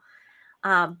cool.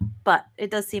 But it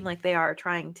does seem like they are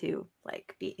trying to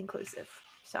like be inclusive.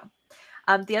 So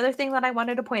the other thing that I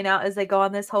wanted to point out is they go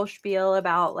on this whole spiel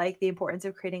about like the importance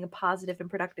of creating a positive and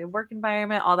productive work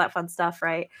environment, all that fun stuff,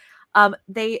 right?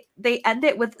 They end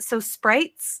it with, so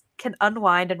sprites can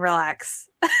unwind and relax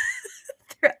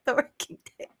throughout the working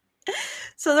day.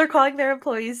 So they're calling their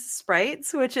employees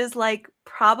sprites, which is like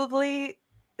probably,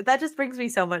 that just brings me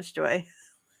so much joy.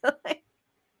 Like,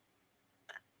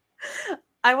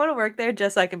 I want to work there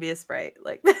just so I can be a sprite.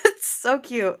 Like, that's so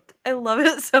cute. I love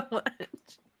it so much.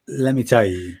 Let me tell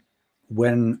you,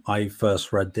 when I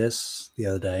first read this the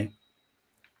other day,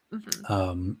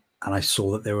 and I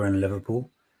saw that they were in Liverpool,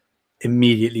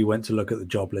 immediately went to look at the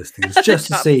job listings just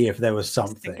to see if there was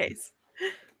something. Just in case.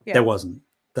 Yeah. There wasn't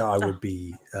that I would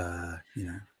be,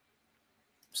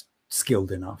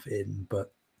 skilled enough in,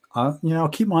 but I'll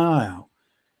keep my eye out.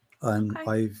 And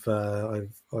Okay.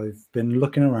 I've been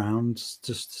looking around,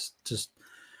 just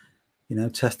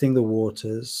testing the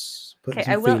waters, putting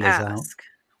Okay, I some will feelers out. ask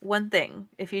one thing.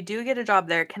 If you do get a job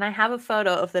there, can I have a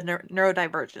photo of the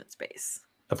neurodivergent space?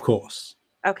 Of course.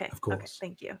 Okay. Of course. Okay.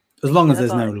 Thank you. As long as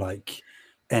That's there's all no I need. like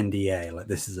NDA, like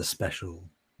this is a special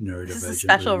This is a neurodivergent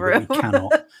special room that we room.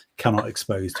 cannot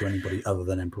expose to anybody other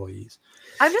than employees.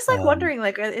 I'm just like wondering,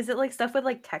 like, is it like stuff with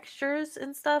like textures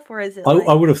and stuff, or is it I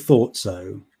like, would have thought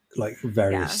so, like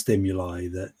various yeah, stimuli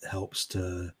that helps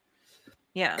to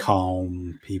yeah,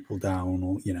 calm people down,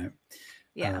 or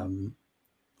yeah?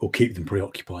 or keep them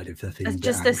preoccupied if they're feeling It's a bit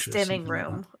just a anxious, stimming something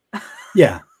like that. room.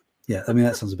 Yeah. I mean,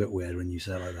 that sounds a bit weird when you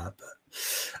say it like that,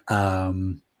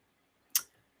 but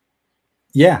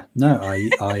yeah, no,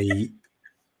 I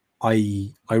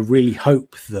really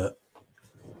hope that,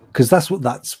 because that's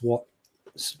what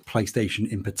PlayStation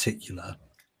in particular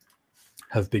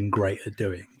have been great at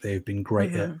doing. They've been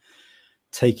great at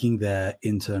taking their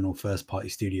internal first party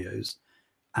studios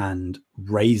and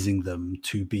raising them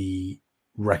to be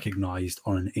recognized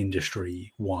on an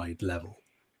industry wide level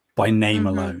by name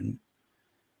alone.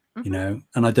 And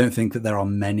I don't think that there are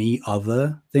many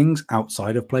other things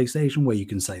outside of PlayStation where you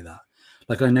can say that.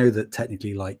 Like, I know that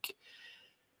technically, like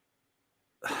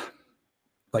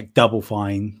Double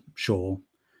Fine, sure,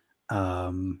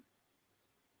 but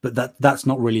that's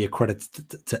not really a credit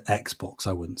to Xbox.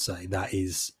 I wouldn't say that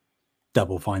is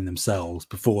Double Fine themselves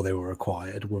before they were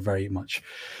acquired were very much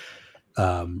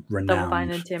renowned Double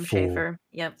Fine and Tim for Schafer.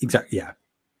 Yep. exactly, yeah.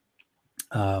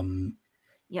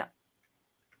 Yeah.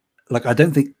 Like, I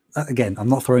don't think, again, I'm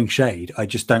not throwing shade. I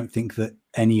just don't think that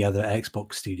any other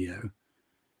Xbox studio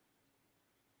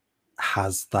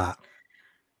has that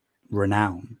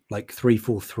renown. Like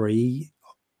 343,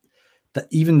 that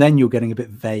even then you're getting a bit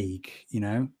vague,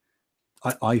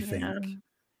 I think. Like,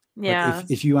 Yeah.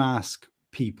 if you ask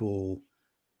people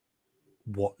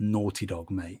what Naughty Dog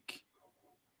make,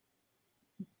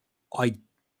 I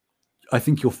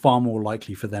think you're far more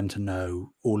likely for them to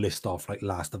know or list off like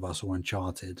Last of Us or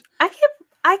Uncharted.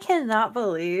 I cannot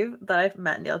believe that I've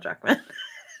met Neil Druckmann.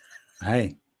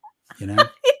 Hey,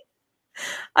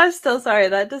 I'm still sorry,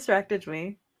 that distracted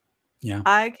me. yeah.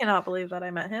 I cannot believe that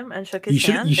I met him and shook his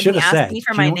You hand and should he have asked said, me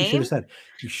for do you my know what you should name. have said?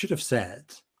 You should have said,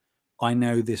 I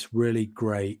know this really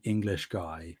great English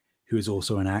guy who is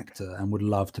also an actor and would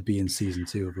love to be in season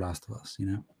 2 of Last of Us,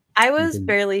 I was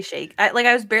barely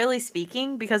I was barely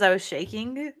speaking because I was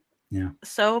shaking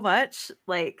so much.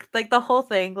 Like the whole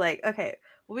thing, like, okay,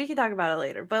 well, we can talk about it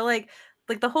later, but like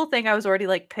the whole thing, I was already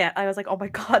like, I was like, oh my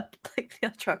God, like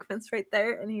Neil Druckmann's right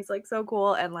there and he's like so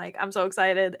cool and like I'm so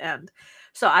excited. And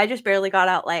so I just barely got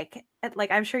out, like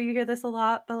I'm sure you hear this a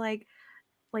lot, but like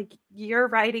your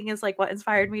writing is like what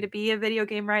inspired me to be a video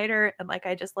game writer, and like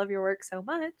I just love your work so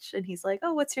much. And he's like,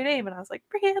 oh, what's your name? And I was like,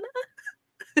 Brianna.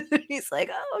 He's like,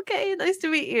 oh, okay, nice to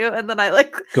meet you. And then I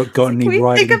like got like, any can we take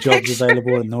writing a jobs picture?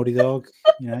 available at Naughty Dog?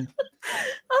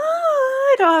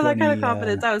 Oh, I don't have Got that kind of any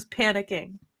confidence. I was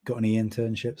panicking. got any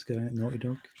internships going at Naughty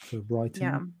Dog for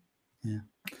writing? Yeah.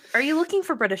 Are you looking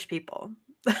for British people?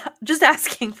 Just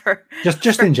asking for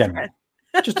just in general.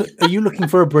 Just are you looking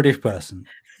for a British person?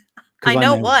 I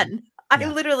know one. I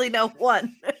literally know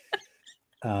one.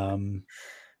 And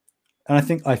I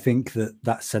think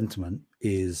that sentiment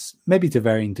is maybe to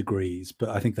varying degrees, but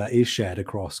I think that is shared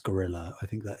across Guerrilla. I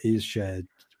think that is shared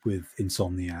with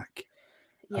Insomniac.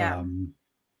 Yeah.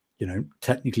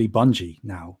 Technically Bungie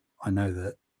now. I know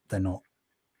that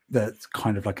they're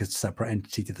kind of like a separate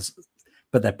entity to this,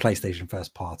 but they're PlayStation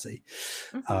first party.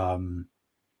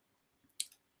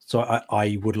 So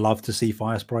I would love to see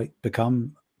Firesprite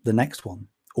become the next one,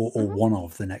 or one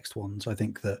of the next ones. I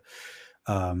think that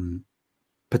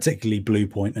particularly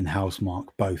Bluepoint and Housemark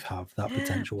both have that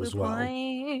potential as well.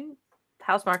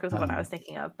 Housemark was the one I was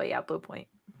thinking of, but yeah, Bluepoint.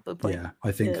 Yeah,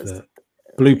 I think that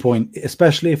Bluepoint,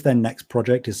 especially if their next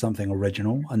project is something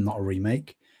original and not a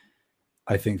remake,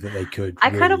 I think that they could. I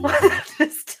kind of want them to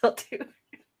still do,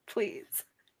 please.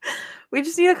 We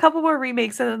just need a couple more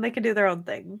remakes and then they can do their own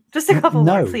thing. Just a couple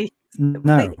more, No, please.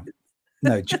 no,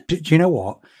 no. Do you know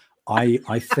what?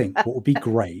 I think what would be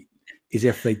great is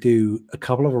if they do a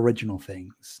couple of original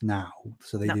things now.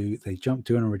 So No. they jump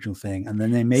to an original thing, and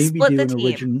then they maybe Split do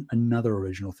the team. another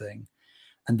original thing,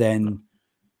 and then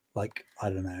like I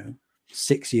don't know,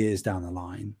 6 years down the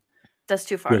line, That's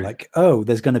too we're far. like, oh,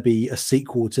 there's going to be a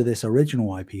sequel to this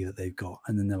original IP that they've got,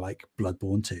 and then they're like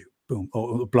Bloodborne 2, boom,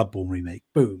 or Bloodborne remake,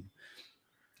 boom.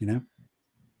 You know,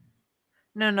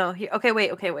 No. Okay,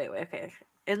 wait. Okay.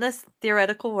 In this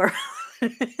theoretical world,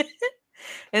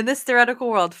 in this theoretical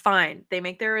world, fine. They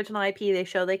make their original IP. They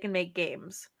show they can make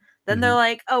games. Then they're Mhm.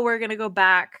 like, oh, we're gonna go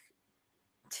back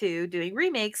to doing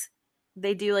remakes.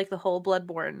 They do like the whole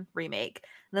Bloodborne remake.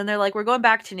 And then they're like, we're going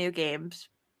back to new games,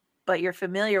 but you're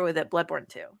familiar with it, Bloodborne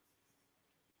 2.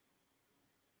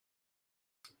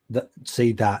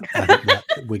 See that I think that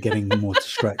we're getting more to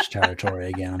stretch territory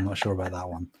again. I'm not sure about that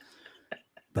one,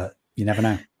 but you never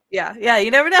know. Yeah,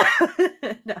 you never know.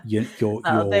 No. You're I you're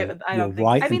don't think.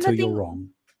 right I mean, the until you're thing wrong.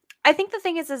 I think the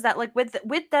thing is that like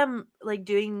with them like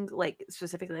doing like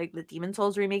specifically like the Demon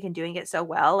Souls remake and doing it so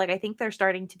well, like I think they're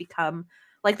starting to become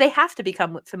like they have to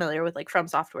become familiar with like From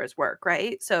Software's work,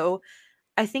 right? So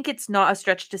I think it's not a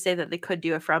stretch to say that they could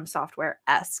do a From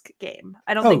Software-esque game.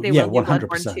 I don't think Oh they yeah, will do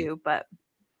Bloodborne 100%. 2, but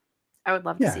I would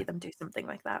love to Yeah, see them do something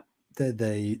like that.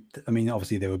 they. I mean,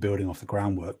 obviously they were building off the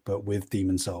groundwork, but with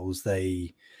Demon Souls,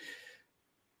 they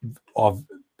are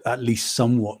at least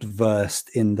somewhat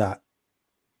versed in that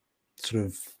sort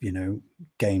of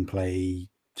gameplay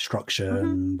structure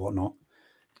Mhm. and whatnot.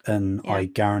 And Yeah. I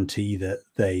guarantee that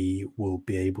they will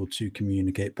be able to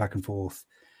communicate back and forth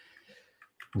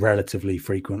relatively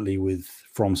frequently with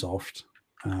FromSoft.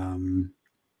 Mhm.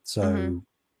 So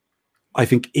I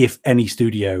think if any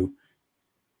studio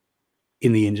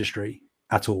in the industry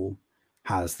at all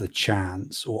has the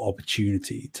chance or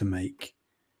opportunity to make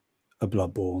a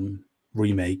Bloodborne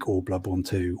remake or Bloodborne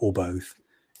 2 or both,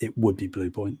 it would be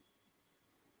Bluepoint.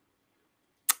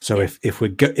 So Yeah.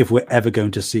 if we're ever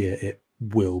going to see it, it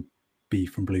will be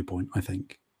from Bluepoint, I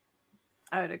think.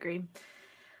 I would agree.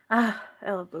 I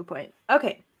love Bluepoint.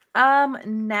 Okay.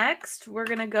 Next we're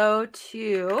gonna go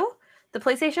to the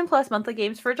PlayStation Plus monthly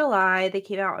games for July. They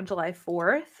came out on July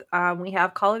 4th. We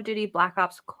have Call of Duty Black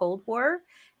Ops Cold War,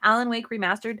 Alan Wake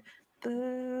Remastered,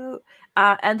 boo,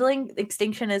 Endling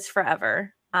Extinction is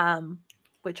Forever,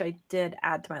 which I did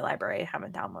add to my library. I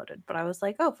haven't downloaded, but I was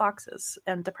like, oh, Foxes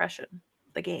and Depression,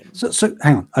 the game. So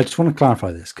hang on, I just want to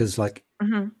clarify this because like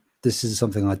Mhm. this is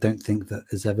something I don't think that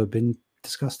has ever been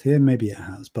discussed here. Maybe it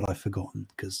has, but I've forgotten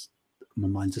because my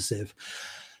mind's a sieve.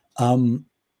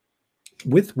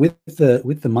 With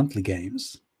the monthly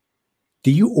games,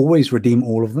 do you always redeem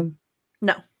all of them?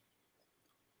 No.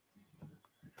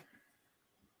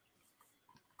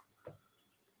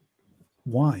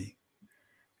 Why?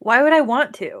 Why would I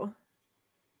want to?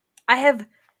 I have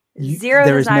zero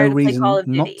There is no desire to play Call reason of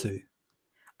not Duty. to.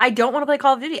 I don't want to play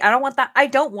Call of Duty. I don't want that. I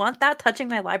don't want that touching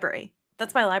my library.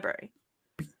 That's my library.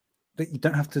 But you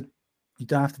don't have to. You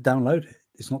don't have to download it.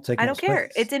 It's not I taking up don't care.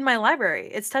 space. It's in my library.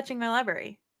 It's touching my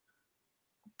library.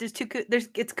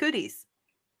 It's cooties.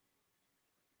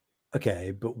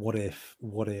 Okay, but what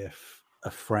if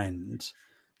a friend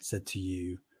said to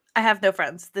you, I have no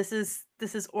friends. This is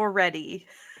already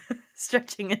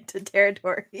stretching into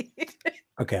territory.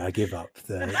 "Okay, I give up.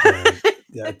 The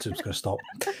yeah, I'm just gonna stop."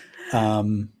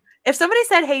 If somebody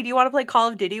said, "Hey, do you want to play Call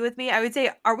of Duty with me?" I would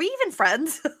say, "Are we even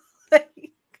friends?"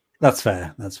 That's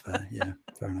fair. That's fair. Yeah,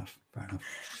 fair enough. Fair enough.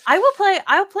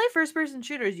 I'll play first person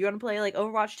shooters. You want to play like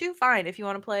Overwatch 2? Fine. If you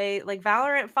want to play like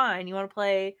Valorant, fine. You want to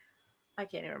play I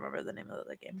can't even remember the name of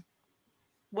the game.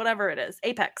 Whatever it is.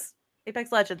 Apex.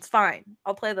 Apex Legends, fine.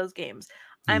 I'll play those games.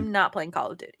 I'm not playing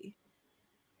Call of Duty.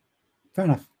 Fair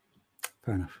enough.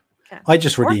 Fair enough. Okay. I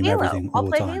just Or redeem Halo. everything I'll all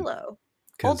the play time Halo.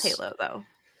 Old because Halo though.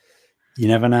 you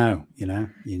never know. You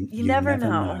You you never never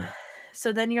know. know.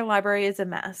 So then your library is a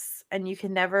mess and you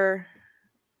can never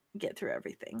get through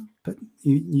everything. But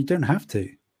you don't have to.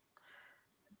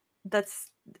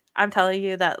 I'm telling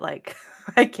you that like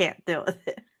I can't deal with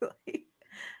it. Like,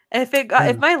 Fair if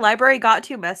enough. my library got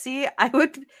too messy,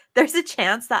 there's a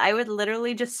chance that I would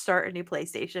literally just start a new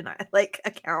PlayStation like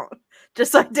account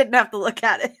just so I didn't have to look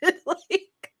at it.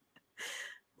 Like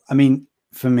I mean,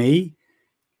 for me,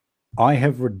 I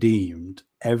have redeemed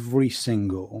every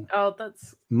single oh,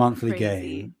 that's monthly crazy.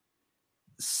 game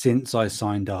since I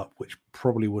signed up, which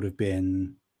probably would have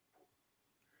been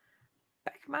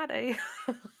Back in my day.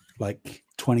 like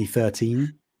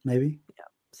 2013, maybe Yeah.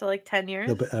 So like 10 a years.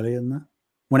 little bit earlier than that.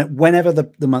 Whenever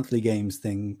the monthly games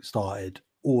thing started,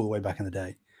 all the way back in the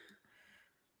day.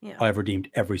 Yeah. I've redeemed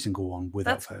every single one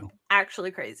without That's fail.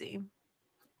 actually crazy.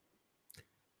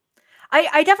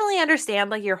 I definitely understand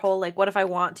like your whole like what if I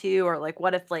want to, or like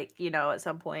what if like, you know, at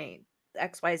some point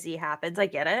XYZ happens. I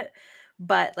get it.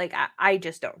 But like I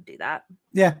just don't do that.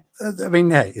 Yeah, I mean,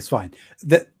 hey, it's fine.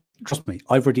 That trust me,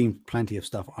 I've redeemed plenty of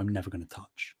stuff I'm never going to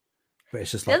touch. But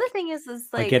it's just The other like thing is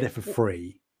I get like it for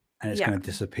free, and it's yeah. going to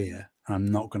disappear, and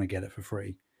I'm not going to get it for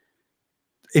free.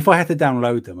 If I had to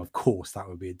download them, of course, that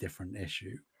would be a different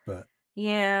issue. But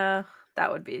Yeah,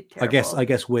 that would be I terrible.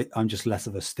 guess I'm just less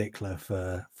of a stickler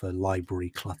for library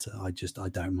clutter. I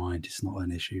don't mind. It's not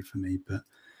an issue for me, but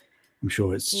I'm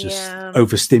sure it's just Yeah.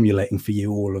 overstimulating for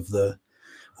you, all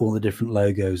the different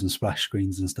logos and splash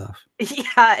screens and stuff.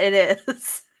 Yeah, it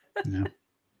is. Yeah,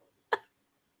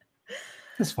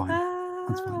 that's fine.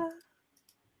 That's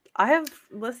fine.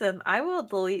 Listen, I will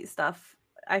delete stuff.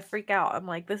 I freak out. I'm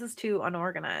like, this is too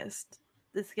unorganized.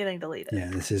 This is getting deleted. Yeah,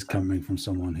 this is So, coming from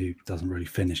someone who doesn't really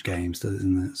finish games,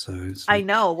 doesn't it? So it's I like,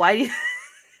 know. Why do you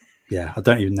yeah, I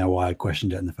don't even know why I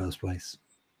questioned it in the first place.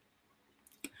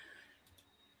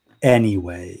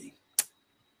 Anyway,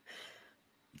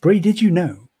 Bree, did you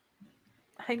know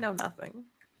I know nothing.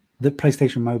 that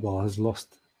PlayStation Mobile has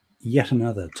lost yet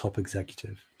another top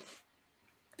executive?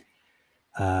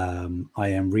 I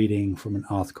am reading from an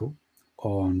article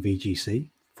on VGC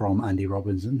from Andy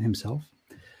Robinson himself,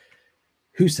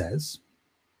 who says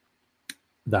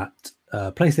that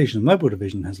PlayStation's mobile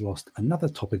division has lost another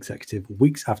top executive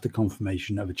weeks after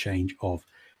confirmation of a change of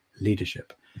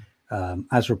leadership.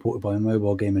 As reported by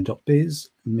mobilegamer.biz,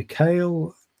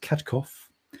 Mikhail Katkov,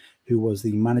 who was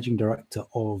the managing director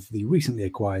of the recently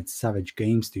acquired Savage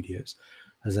Game Studios,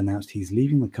 has announced he's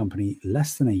leaving the company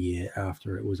less than a year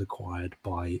after it was acquired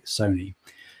by Sony.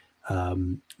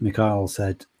 Mikhail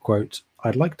said, quote,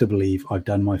 "I'd like to believe I've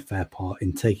done my fair part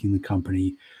in taking the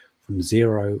company from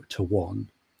 0 to 1.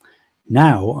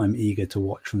 Now I'm eager to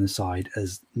watch from the side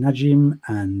as Najim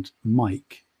and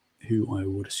Mike, who I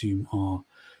would assume are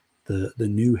the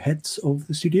new heads of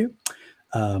the studio,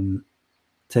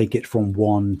 take it from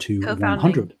 1 to Co-founding.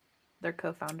 100. They're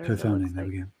co-founders. Co-founding, there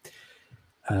we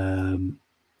go.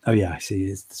 Oh yeah, I see.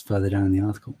 It's further down in the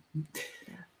article.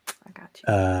 Yeah, I got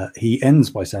you. He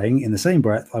ends by saying, in the same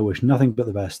breath, I wish nothing but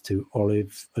the best to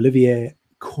Olivier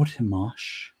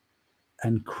Courtemarche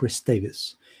and Chris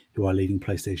Davis, who are leading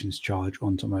PlayStation's charge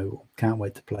onto mobile. Can't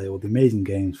wait to play all the amazing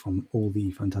games from all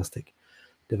the fantastic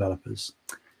developers.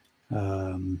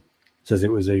 Says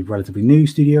it was a relatively new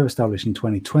studio established in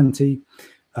 2020,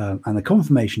 and the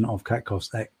confirmation of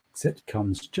Katkov's exit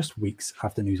comes just weeks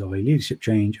after news of a leadership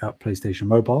change at PlayStation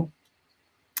Mobile.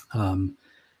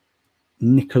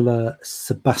 Nicola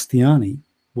Sebastiani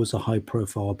was a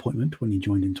high-profile appointment when he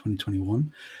joined in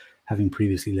 2021, having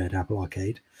previously led Apple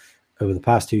Arcade. Over the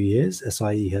past 2 years,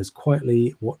 SIE has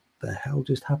quietly... What the hell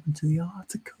just happened to the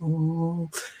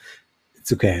article?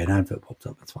 It's okay, an advert popped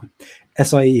up, that's fine.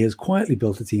 SIE has quietly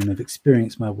built a team of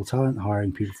experienced mobile talent,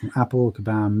 hiring people from Apple,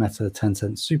 Kabam, Meta,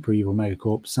 Tencent, Super Evil,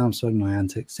 Megacorp, Samsung,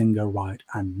 Niantic, Zynga, Riot,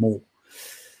 and more.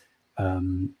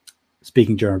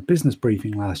 Speaking during a business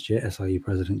briefing last year, SIE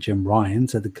President Jim Ryan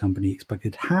said the company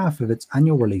expected half of its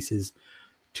annual releases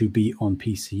to be on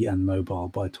PC and mobile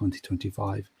by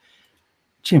 2025.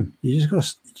 Jim, you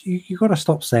got to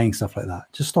stop saying stuff like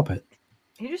that. Just stop it.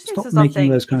 He just Stop needs to stop making saying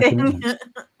those kind of commitments.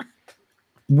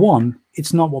 One,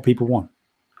 it's not what people want.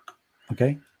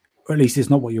 Okay, or at least it's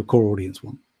not what your core audience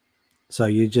want. So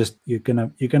you're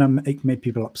gonna make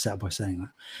people upset by saying that.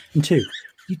 And two,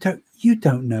 you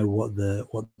don't know what the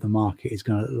market is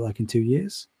going to look like in 2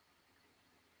 years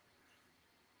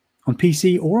on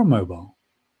PC or on mobile.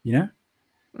 You know.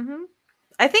 Mm-hmm.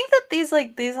 I think that these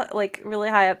really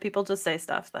high up people just say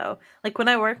stuff though. Like when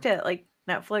I worked at like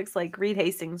Netflix, like Reed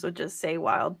Hastings would just say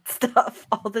wild stuff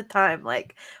all the time.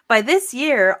 Like by this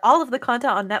year, all of the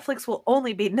content on Netflix will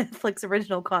only be Netflix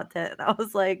original content. And I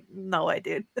was like, no, I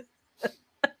dude.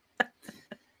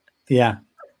 Yeah.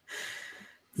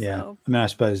 Yeah. So. I mean, I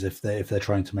suppose if they're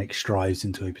trying to make strides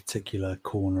into a particular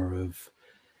corner of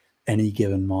any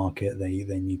given market, they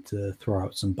need to throw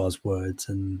out some buzzwords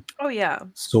and Oh yeah,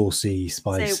 saucy,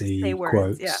 spicy say words,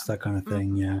 quotes, yeah. that kind of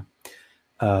thing.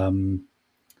 Mm-hmm. Yeah.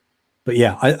 But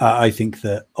yeah, I think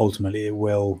that ultimately it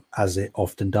will, as it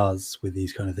often does with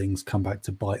these kind of things, come back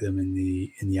to bite them in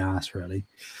the ass. Really,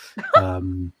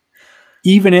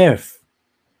 even if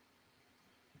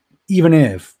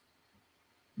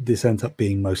this ends up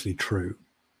being mostly true,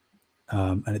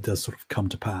 and it does sort of come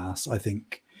to pass, I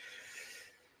think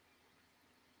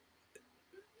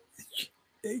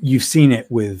you've seen it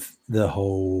with the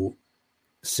whole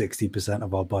 60%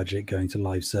 of our budget going to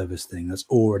live service thing that's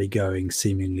already going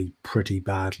seemingly pretty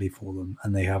badly for them,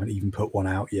 and they haven't even put one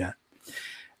out yet.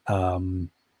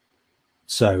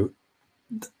 So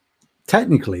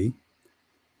technically,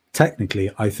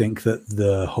 I think that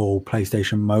the whole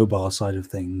PlayStation mobile side of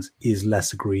things is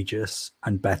less egregious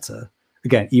and better.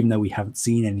 Again, even though we haven't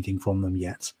seen anything from them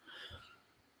yet,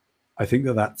 I think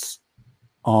that that's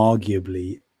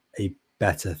arguably a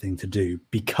better thing to do,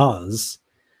 because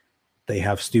they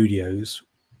have studios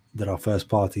that are first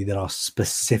party that are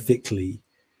specifically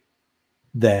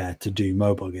there to do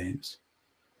mobile games,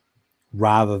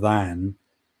 rather than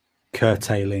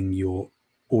curtailing your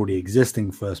already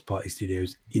existing first party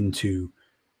studios into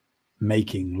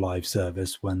making live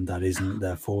service when that isn't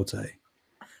their forte.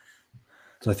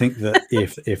 So I think that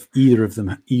if either of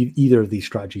them, either of these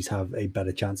strategies have a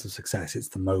better chance of success, it's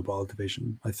the mobile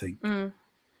division, I think.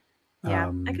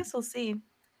 Yeah, I guess we'll see.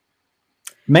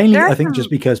 Mainly, I think just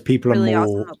because people really are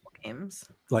more awesome mobile games,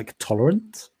 like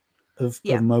tolerant of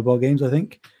mobile games. I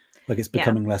think like it's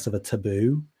becoming less of a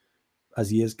taboo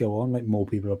as years go on. Like more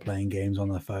people are playing games on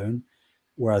their phone,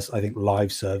 whereas I think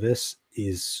live service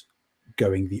is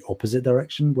going the opposite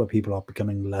direction, where people are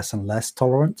becoming less and less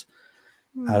tolerant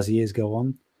as years go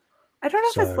on. I don't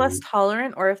know if it's less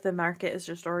tolerant or if the market is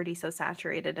just already so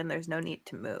saturated and there's no need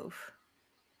to move.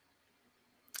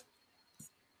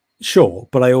 Sure,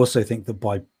 but I also think that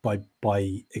by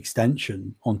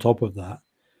extension, on top of that,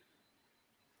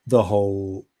 the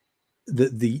whole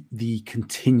the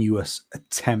continuous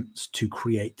attempts to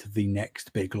create the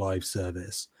next big live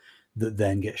service that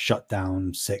then gets shut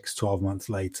down 6-12 months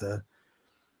later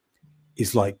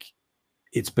is like,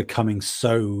 it's becoming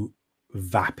so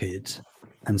vapid,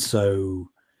 and so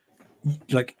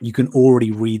like you can already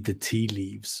read the tea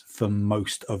leaves for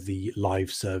most of the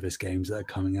live service games that are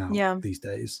coming out these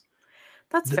days.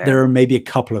 That's fair. There are maybe a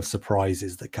couple of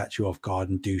surprises that catch you off guard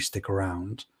and do stick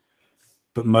around,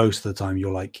 but most of the time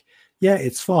you're like, yeah,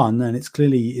 it's fun, and it's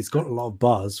got a lot of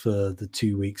buzz for the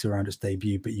 2 weeks around its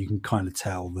debut, but you can kind of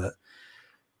tell that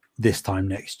this time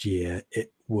next year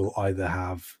it will either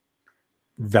have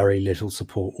very little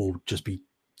support or just be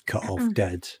cut off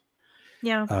dead.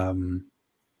 So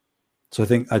I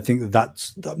think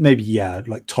that's maybe,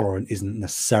 like tolerant isn't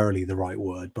necessarily the right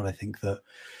word, but I think that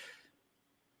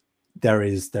there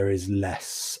is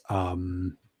less I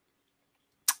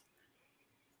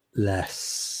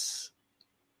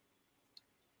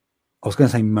was going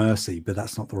to say mercy, but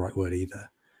that's not the right word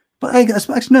either. But I guess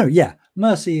actually no,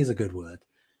 mercy is a good word.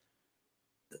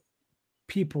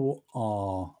 People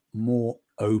are more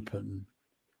open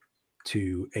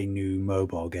to a new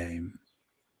mobile game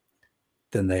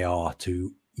than they are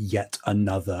to yet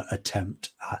another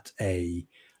attempt at a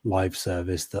live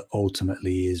service that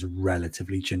ultimately is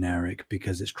relatively generic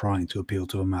because it's trying to appeal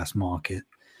to a mass market.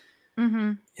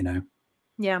 You know?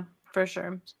 Yeah, for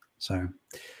sure. So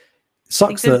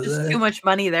sucks that there's just too much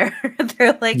money there.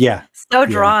 They're like so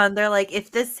drawn. They're like,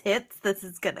 if this hits, this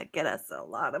is gonna get us a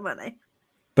lot of money.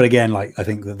 But again, like I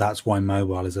think that's why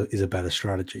mobile is a better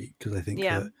strategy, because I think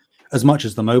that as much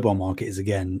as the mobile market is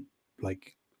again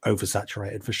like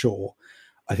oversaturated for sure,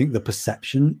 I think the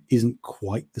perception isn't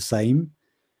quite the same,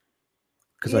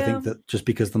 because I think that just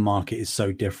because the market is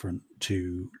so different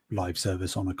to live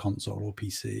service on a console or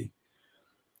PC.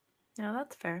 Yeah,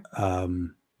 that's fair.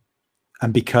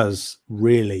 And because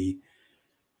really,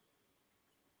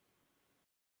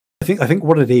 I think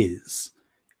what it is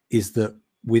that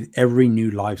with every new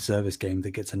live service game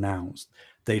that gets announced,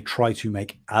 they try to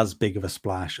make as big of a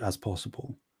splash as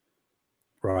possible,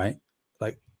 right?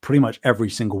 Like pretty much every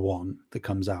single one that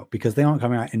comes out, because they aren't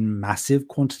coming out in massive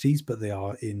quantities, but they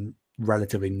are in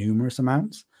relatively numerous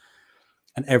amounts.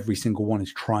 And every single one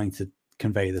is trying to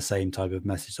convey the same type of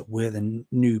message, that we're the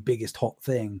new biggest hot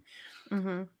thing.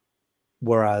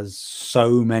 Whereas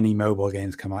so many mobile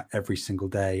games come out every single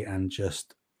day and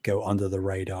just go under the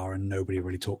radar and nobody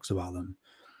really talks about them.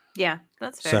 Yeah,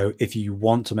 that's fair. So if you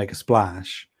want to make a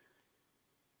splash,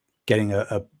 getting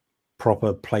a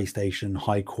proper PlayStation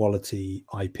high quality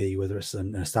IP, whether it's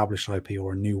an established IP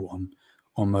or a new one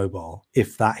on mobile,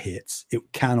 if that hits, it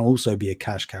can also be a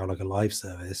cash cow like a live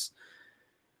service,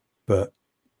 but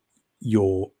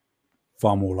you're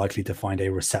far more likely to find a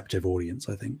receptive audience,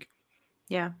 I think.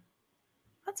 Yeah,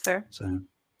 that's fair. So,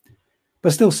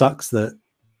 but still sucks that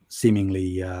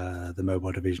seemingly the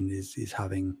mobile division is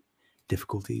having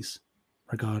difficulties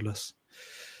regardless.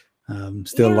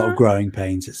 Still a lot of growing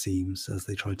pains, it seems, as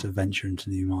they try to venture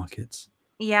into new markets.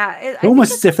 Yeah,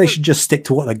 almost as if they should just stick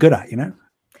to what they're good at, you know?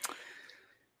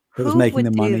 It was making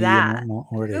the money and whatnot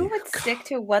already. Who would stick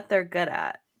to what they're good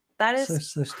at? That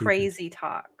is so crazy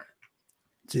talk.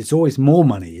 It's always more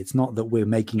money. It's not that we're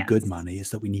making good Yes. money. It's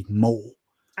that we need more.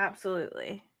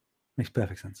 Absolutely. Makes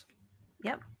perfect sense.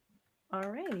 Yep.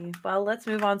 Alrighty. Well, let's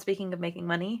move on. Speaking of making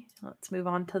money, let's move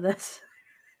on to this.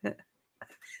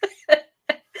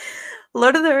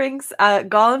 Lord of the Rings,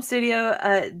 Gollum Studio,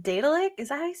 Daedalic, is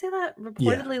that how you say that?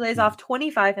 Reportedly lays off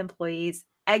 25 employees,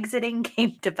 exiting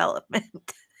game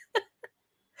development.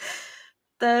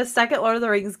 The second Lord of the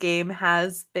Rings game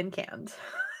has been canned.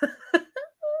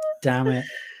 Damn it.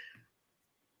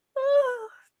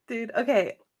 Dude,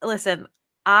 okay, listen,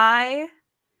 I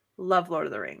love Lord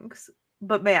of the Rings,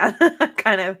 but man, I'm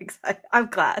kind of excited. I'm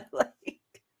glad. Like,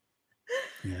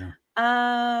 Yeah.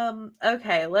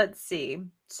 okay, let's see.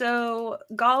 So,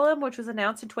 Gollum, which was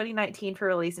announced in 2019 for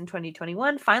release in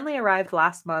 2021, finally arrived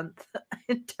last month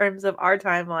in terms of our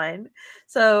timeline.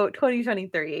 So,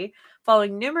 2023,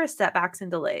 following numerous setbacks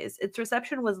and delays. Its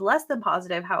reception was less than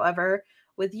positive, however,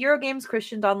 with Eurogames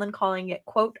Christian Donlan calling it,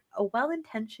 quote, a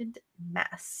well-intentioned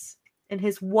mess in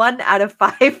his 1 out of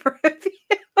 5 review.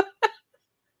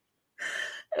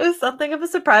 It was something of a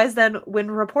surprise then when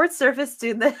reports surfaced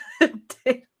soon that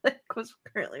Daedalic was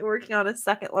currently working on a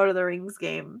second Lord of the Rings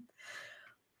game.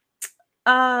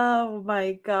 Oh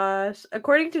my gosh.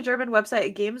 According to German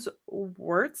website Games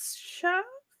Wirtschaft,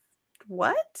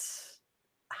 what?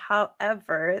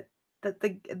 However,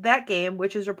 that game,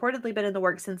 which has reportedly been in the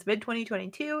works since mid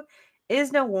 2022,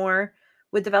 is no more,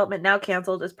 with development now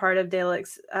canceled as part of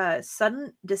Daedalic's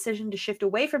sudden decision to shift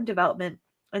away from development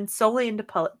and solely into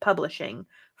publishing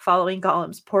following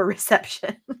Gollum's poor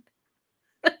reception.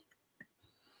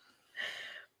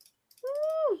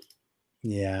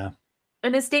 Yeah.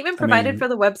 In a statement provided for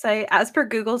the website, as per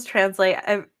Google's Translate,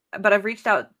 I've reached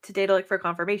out to Daedalic for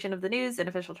confirmation of the news in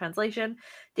official translation.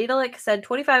 Daedalic said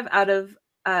 25 out of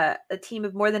a team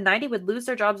of more than 90 would lose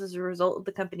their jobs as a result of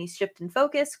the company's shift in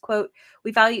focus. Quote,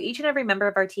 we value each and every member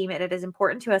of our team, and it is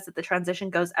important to us that the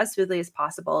transition goes as smoothly as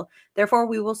possible. Therefore,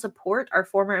 we will support our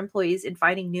former employees in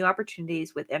finding new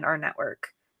opportunities within our network.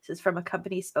 This is from a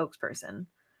company spokesperson.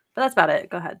 But that's about it.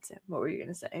 Go ahead, Sam. What were you going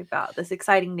to say about this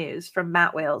exciting news from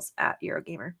Matt Wales at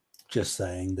Eurogamer? Just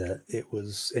saying that it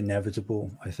was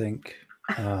inevitable, I think.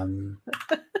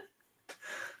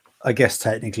 I guess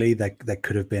technically there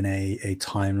could have been a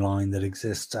timeline that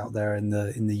exists out there in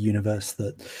the universe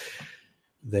that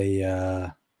they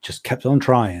just kept on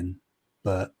trying,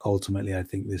 but ultimately I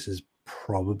think this is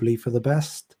probably for the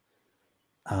best.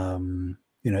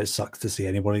 It sucks to see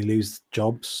anybody lose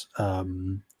jobs,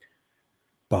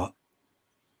 but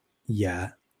yeah,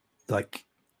 like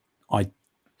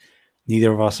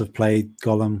neither of us have played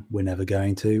Gollum. We're never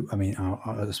going to. I mean,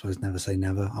 I suppose never say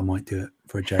never. I might do it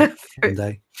for a joke one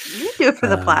day. You do it for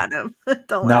the platinum.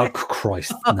 Don't lie. No,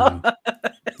 Christ, no.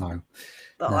 No.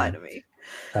 Don't lie to me.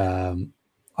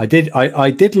 I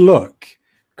did look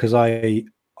because I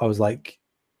was like,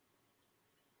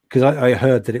 because I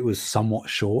heard that it was somewhat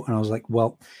short, and I was like,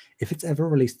 well, if it's ever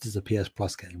released as a PS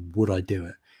Plus game, would I do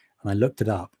it? And I looked it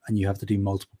up, and you have to do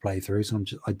multiple playthroughs, and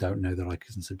I don't know that I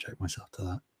can subject myself to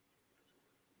that.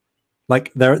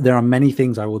 Like there are many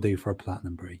things I will do for a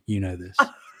platinum, Brie. You know this.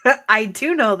 I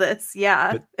do know this.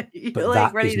 Yeah, but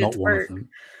like that is not one of them.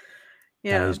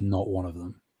 Yeah, that is not one of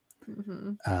them.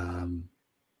 Mm-hmm.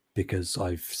 Because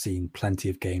I've seen plenty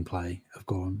of gameplay of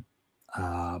Gollum,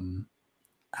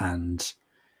 and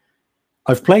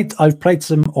I've played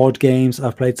some odd games.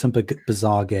 I've played some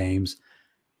bizarre games.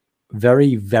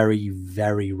 Very, very,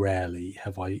 very rarely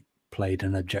have I played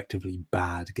an objectively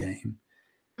bad game.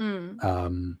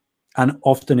 And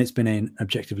often it's been an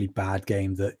objectively bad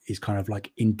game that is kind of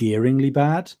like endearingly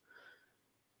bad.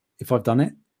 If I've done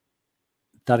it,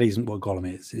 that isn't what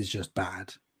Gollum is. It's just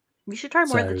bad. You should try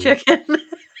more of the chicken.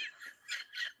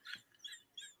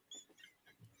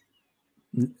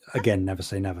 Again, never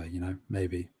say never,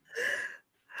 maybe.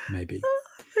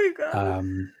 Oh,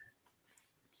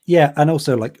 yeah, and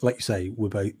also like you say, we're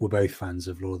both fans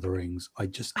of Lord of the Rings. I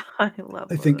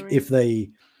think if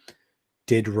they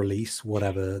did release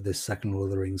whatever this second Lord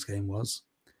of the Rings game was,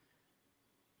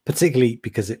 particularly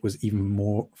because it was even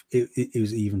more, it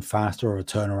was even faster of a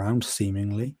turnaround,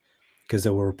 seemingly, because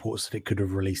there were reports that it could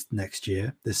have released next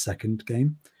year, this second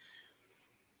game.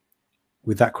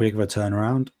 With that quick of a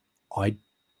turnaround, I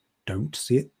don't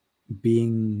see it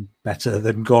being better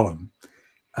than Gollum.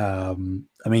 I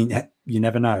mean, you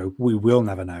never know. We will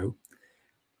never know,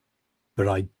 but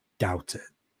I doubt it.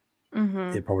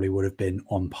 It probably would have been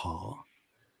on par.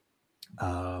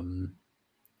 And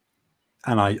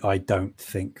I don't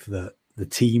think that the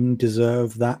team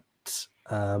deserve that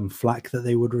flack that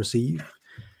they would receive.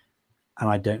 And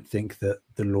I don't think that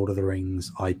the Lord of the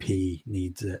Rings IP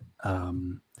needs it.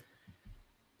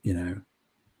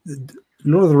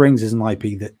 Lord of the Rings is an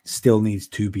IP that still needs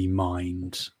to be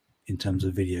mined in terms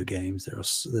of video games.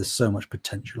 There's so much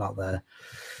potential out there.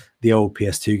 The old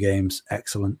PS2 games,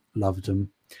 excellent, loved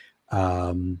them.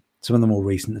 Some of the more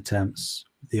recent attempts,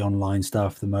 the online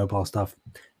stuff, the mobile stuff,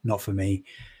 not for me.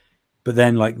 But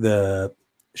then like the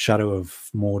Shadow of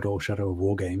Mordor, Shadow of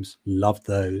War games, loved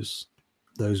those.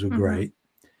 Those were great.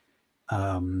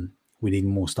 We need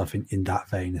more stuff in that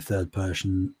vein, a third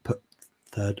person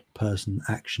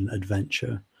action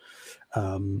adventure.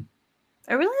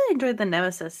 I really enjoyed the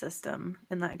Nemesis system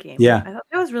in that game. Yeah, I thought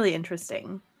that was really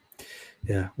interesting.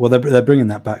 Yeah, well, they're bringing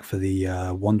that back for the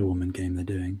Wonder Woman game they're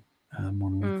doing.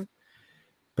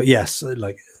 But yes,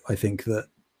 like I think that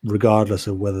regardless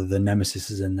of whether the Nemesis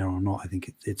is in there or not, I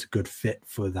think it's a good fit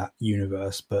for that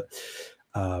universe. But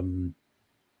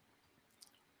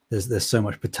there's so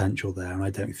much potential there, and I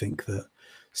don't think that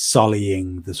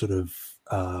sullying the sort of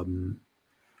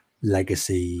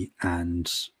legacy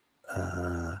and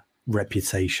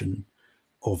reputation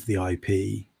of the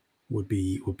IP would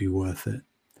be worth it.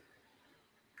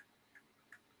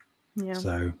 Yeah.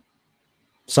 So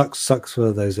sucks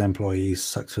for those employees,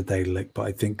 sucks for Daedalic, but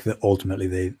I think that ultimately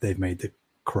they've made the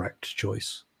correct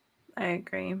choice. I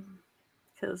agree.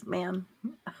 Because man,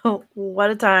 oh, what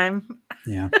a time.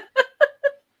 Yeah.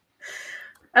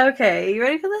 Okay, you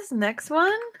ready for this next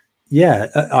one? Yeah,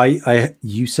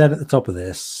 you said at the top of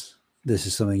this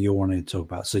is something you wanted to talk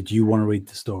about. So do you want to read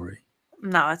the story?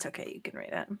 No, it's okay. You can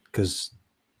read it. Because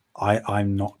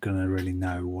I'm not going to really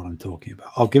know what I'm talking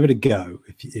about. I'll give it a go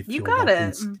if you you're got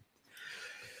it.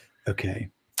 Okay.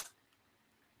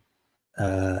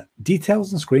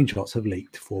 Details and screenshots have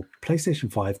leaked for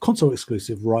PlayStation 5 console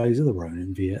exclusive Rise of the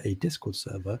Ronin via a Discord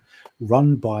server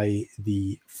run by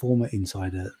the former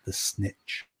insider, The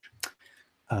Snitch.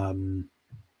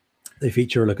 They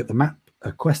feature a look at the map,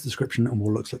 a quest description, and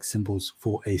what looks like symbols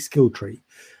for a skill tree.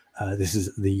 This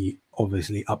is the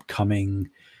obviously upcoming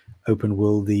open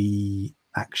worldy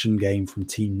action game from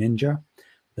Team Ninja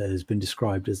that has been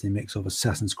described as a mix of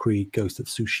Assassin's Creed, Ghost of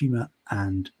Tsushima,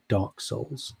 and Dark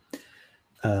Souls.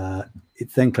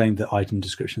 It then claimed that item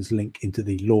descriptions link into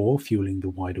the lore fueling the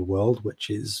wider world, which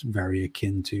is very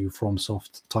akin to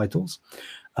FromSoft titles.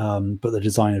 But the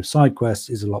design of side quests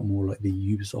is a lot more like the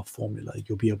Ubisoft formula.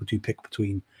 You'll be able to pick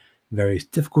between various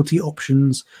difficulty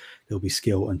options. There'll be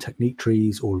skill and technique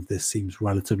trees. All of this seems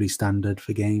relatively standard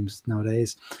for games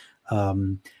nowadays.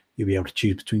 You'll be able to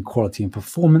choose between quality and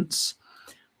performance.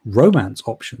 Romance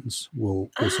options will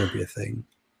also be a thing.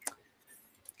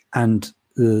 And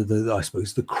I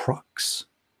suppose the crux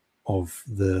of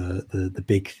the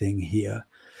big thing here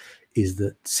is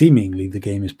that seemingly the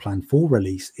game is planned for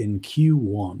release in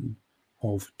Q1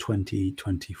 of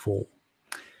 2024.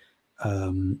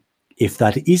 If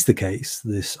that is the case,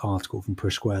 this article from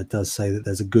Push Square does say that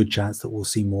there's a good chance that we'll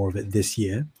see more of it this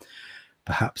year,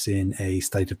 perhaps in a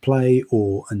state of play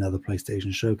or another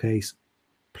PlayStation showcase.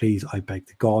 Please, I beg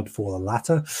to God for the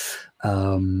latter.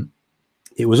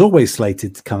 It was always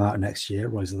slated to come out next year,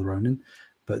 Rise of the Ronin,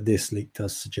 but this leak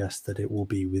does suggest that it will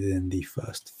be within the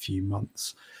first few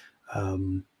months.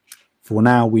 For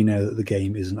now, we know that the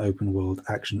game is an open world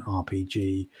action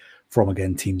RPG from,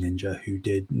 again, Team Ninja, who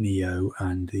did Neo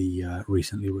and the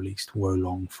recently released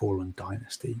Wolong Fallen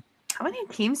Dynasty. How many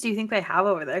teams do you think they have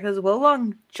over there? Because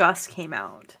Wolong just came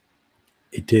out.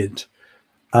 It did.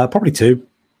 Probably two,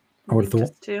 I would have thought.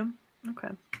 Just two? Okay.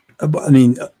 I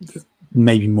mean,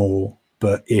 maybe more,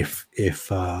 but if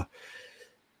the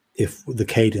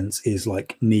cadence is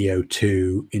like Neo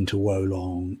 2 into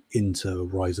Wolong, into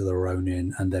Rise of the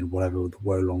Ronin, and then whatever the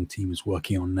Wolong team is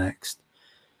working on next,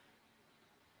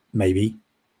 maybe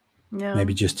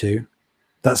just two.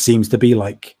 That seems to be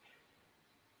like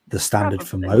the standard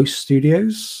for most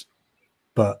studios,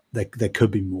 but there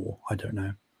could be more. I don't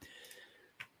know.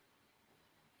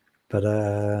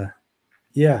 But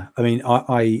yeah, I mean,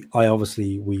 I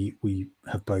obviously we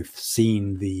have both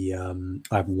seen the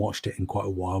I haven't watched it in quite a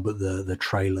while, but the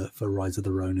trailer for Rise of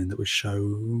the Ronin that was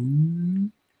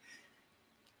shown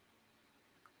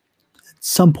at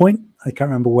some point. I can't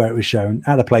remember where it was shown,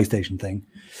 at a PlayStation thing.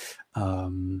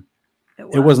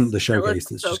 It wasn't the showcase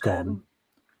that's just gone.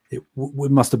 It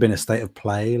must have been a state of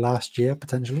play last year,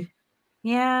 potentially.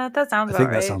 Yeah, that sounds I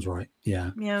think that sounds right.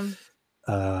 Yeah.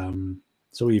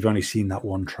 So we've only seen that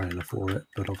one trailer for it,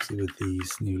 but obviously with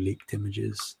these new leaked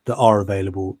images that are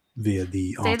available via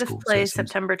the article. State of play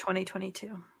September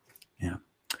 2022. Yeah.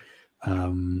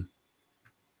 I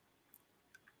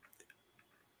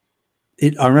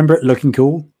remember it looking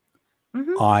cool.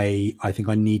 Mm-hmm. I think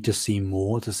I need to see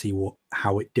more to see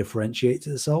how it differentiates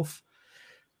itself.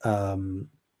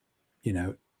 You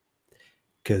know,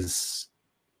 because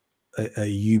a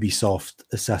Ubisoft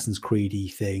Assassin's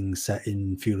Creed thing set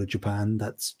in feudal Japan.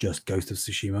 That's just Ghost of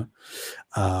Tsushima.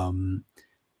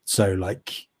 So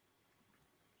like,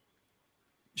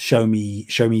 show me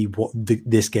what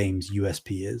this game's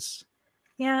USP is.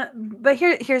 Yeah, but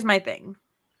here's my thing.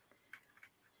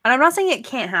 And I'm not saying it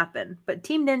can't happen, but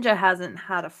Team Ninja hasn't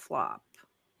had a flop.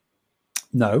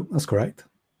 No, that's correct.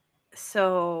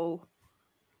 So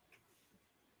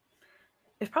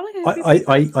it's probably going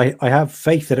to be I have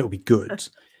faith that it'll be good.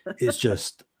 It's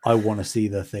just I want to see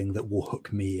the thing that will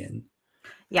hook me in.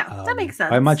 Yeah, that makes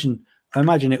sense. I imagine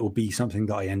it will be something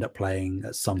that I end up playing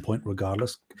at some point,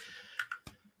 regardless.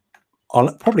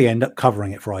 I'll probably end up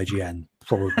covering it for IGN.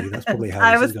 Probably that's probably how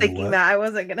I this was is going to thinking work. that I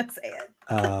wasn't going to say it.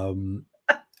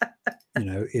 You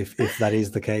know, if that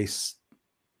is the case,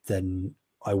 then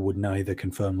I would neither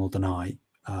confirm nor deny.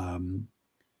 I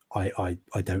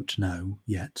don't know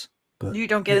yet. But You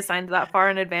don't get assigned that far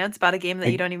in advance about a game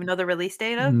that you don't even know the release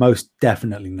date of? Most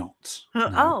definitely not.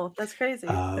 No. Oh, that's crazy.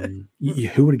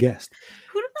 Who would have guessed?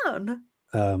 Who'd have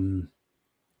known?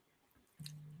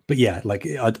 But yeah, like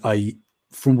I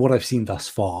from what I've seen thus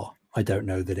far, I don't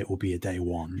know that it will be a day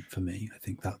one for me. I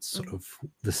think that's sort of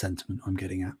the sentiment I'm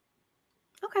getting at.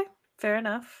 Okay, fair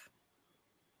enough.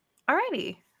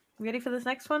 Alrighty, ready for this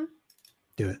next one?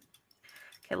 Do it.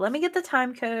 Okay, let me get the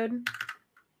time code.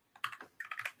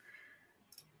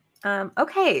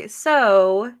 Okay,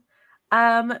 so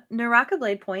Naraka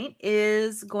Blade Point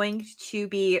is going to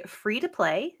be free to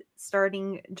play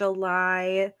starting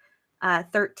July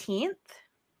 13th.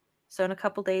 So in a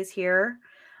couple days here.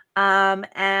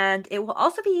 And it will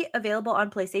also be available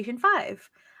on PlayStation 5.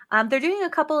 They're doing a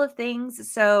couple of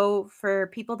things. So for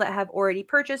people that have already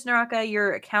purchased Naraka,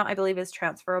 your account, I believe, is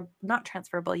not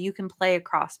transferable. You can play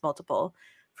across multiple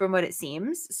from what it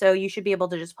seems. So you should be able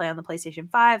to just play on the PlayStation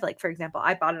 5. Like, for example,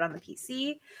 I bought it on the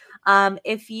PC.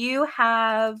 If you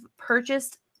have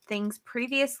purchased things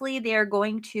previously, they are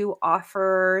going to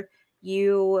offer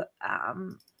you,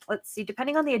 let's see,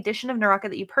 depending on the edition of Naraka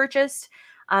that you purchased,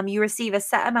 you receive a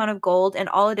set amount of gold, and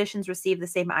all editions receive the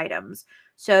same items.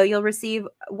 So you'll receive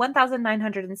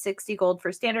 1,960 gold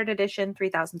for standard edition,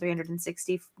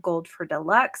 3,360 gold for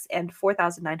deluxe, and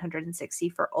 4,960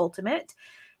 for ultimate.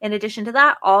 In addition to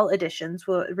that, all editions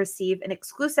will receive an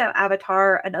exclusive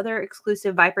avatar, another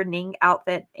exclusive Viper Ning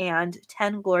outfit, and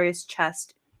 10 glorious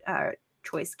chest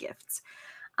choice gifts.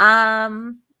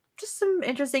 Just some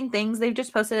interesting things. They've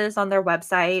just posted this on their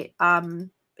website.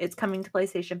 It's coming to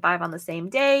PlayStation 5 on the same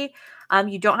day.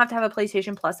 You don't have to have a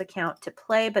PlayStation Plus account to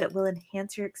play, but it will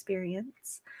enhance your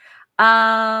experience.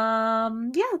 Yeah,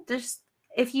 just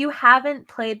if you haven't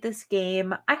played this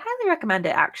game, I highly recommend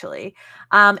it actually.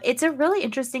 It's a really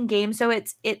interesting game. So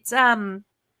it's a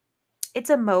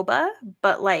MOBA,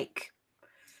 but like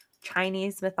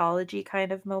Chinese mythology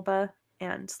kind of MOBA,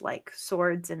 and like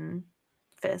swords and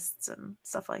fists and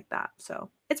stuff like that. So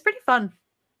it's pretty fun,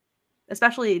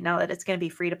 especially now that it's going to be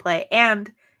free to play, and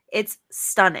it's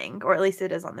stunning, or at least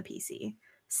it is on the PC.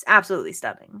 It's absolutely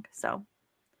stunning. So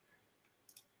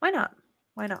why not?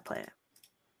 Why not play it?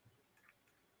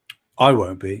 I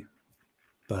won't be,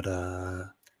 but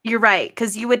you're right,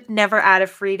 because you would never add a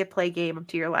free to play game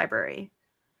to your library.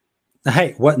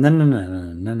 Hey, what?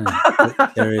 No.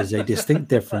 There is a distinct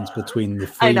difference between the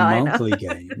free monthly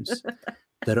games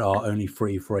that are only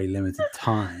free for a limited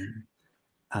time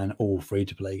and all free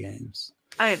to play games.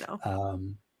 I know.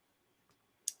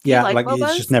 Yeah, like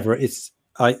it's just never. Which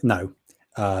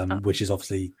is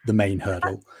obviously the main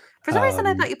hurdle. For some reason,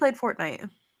 I thought you played Fortnite.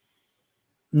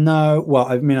 No, well,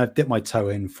 I mean, I've dipped my toe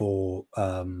in for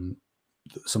some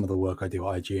of the work I do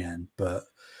at IGN, but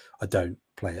I don't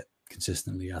play it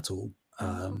consistently at all.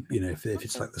 You know, if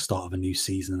it's like the start of a new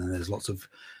season and there's lots of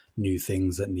new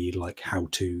things that need like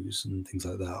how-tos and things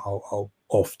like that, I'll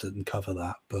often cover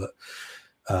that, but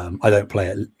I don't play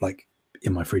it like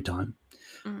in my free time.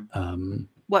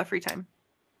 What free time?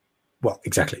 Well,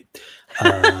 exactly.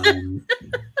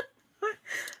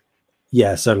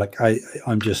 Yeah, so like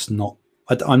I'm just not.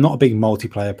 I'm not a big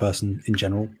multiplayer person in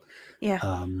general.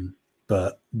 Yeah.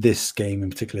 But this game in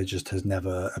particular just has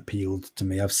never appealed to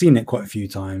me. I've seen it quite a few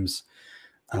times.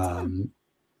 But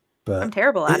I'm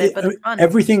terrible at it, but it's fun.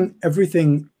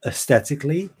 Everything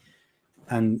aesthetically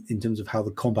and in terms of how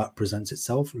the combat presents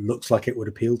itself looks like it would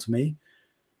appeal to me.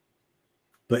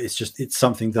 But it's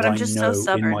something that I know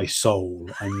in my soul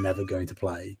I'm never going to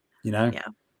play, you know?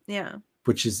 Yeah.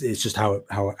 Which is it's just how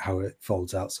it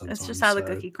folds out sometimes. It's just how the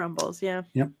cookie crumbles, yeah.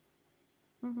 Yep.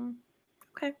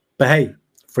 Okay. But hey,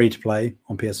 free to play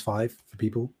on PS5 for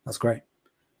people. That's great.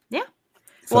 Yeah.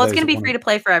 Well, it's going to be free to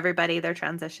play for everybody. They're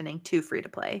transitioning to free to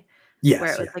play. Yes.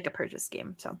 Where it was like a purchase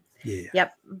game. So, yeah.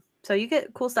 Yep. So you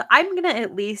get cool stuff. I'm gonna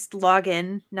at least log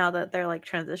in now that they're like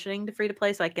transitioning to free to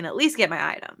play, so I can at least get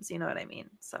my items. You know what I mean?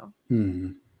 So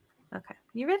okay,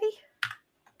 you ready?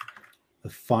 The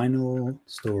final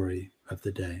story of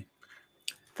the day.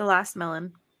 The last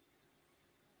melon.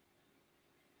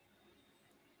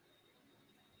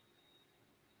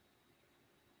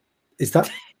 Is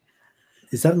that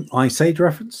an Ice Age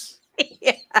reference?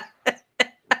 Yeah.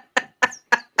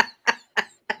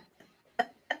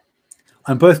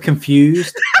 I'm both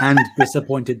confused and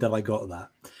disappointed that I got that.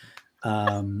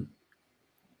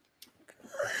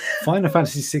 Final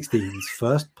Fantasy XVI's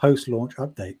first post-launch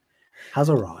update has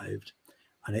arrived,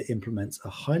 and it implements a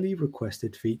highly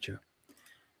requested feature: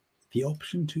 the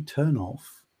option to turn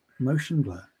off motion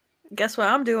blur. Guess what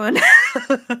I'm doing?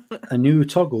 A new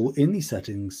toggle in the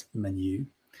settings menu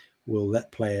will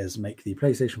let players make the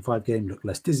PlayStation 5 game look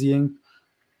less dizzying,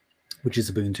 which is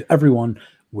a boon to everyone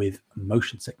with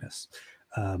motion sickness.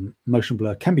 Motion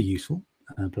blur can be useful.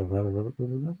 But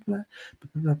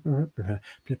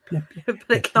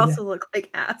it can also look like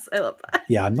ass. I love that.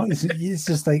 Yeah, I'm not. It's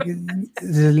just like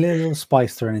there's a little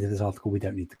spice thrown into this article we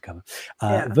don't need to cover.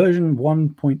 Version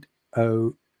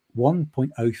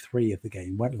 1.03 of the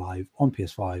game went live on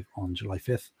PS5 on July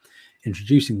 5th,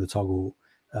 introducing the toggle.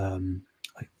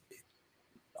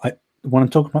 When I'm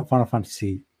talking about Final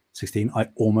Fantasy 16, I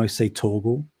almost say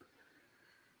toggle.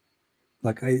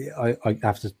 Like I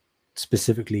have to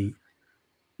specifically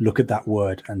look at that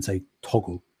word and say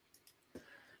toggle.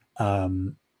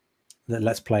 That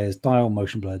lets players dial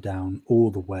motion blur down all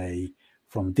the way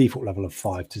from a default level of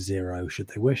 5 to 0 should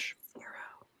they wish. 0.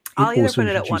 I'll either put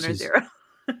it at 1 or 0.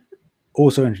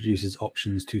 Also introduces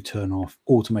options to turn off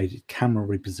automated camera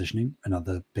repositioning,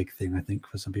 another big thing I think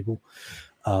for some people,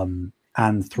 and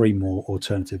 3 more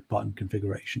alternative button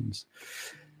configurations.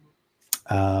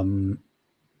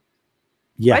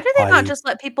 Why do they not just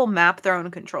let people map their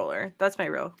own controller? That's my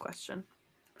real question.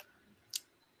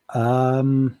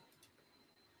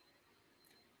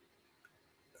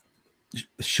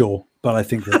 Sure, but I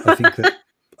think that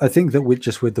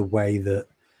with the way that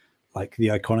like the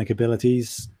iconic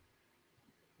abilities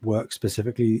work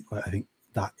specifically, I think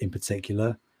that in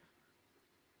particular,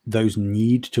 those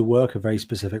need to work a very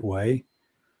specific way.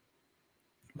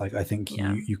 Like I think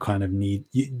you kind of need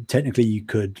technically you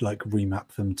could like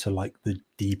remap them to like the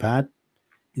D-pad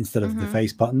instead of the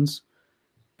face buttons,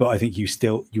 but I think you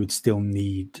would still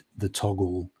need the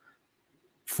toggle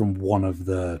from one of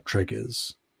the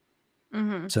triggers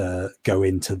to go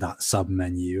into that sub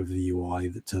menu of the UI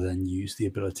to then use the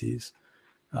abilities.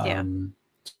 So I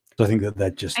think that they're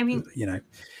just,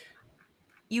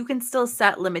 you can still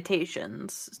set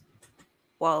limitations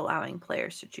while allowing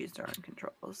players to choose their own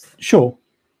controls.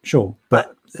 Sure,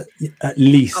 but at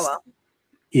least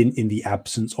in the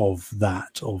absence of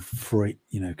that, of free,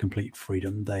 complete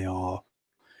freedom, they are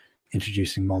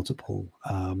introducing multiple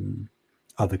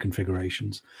other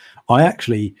configurations. I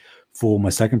actually, for my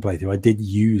second playthrough, I did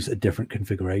use a different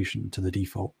configuration to the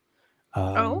default,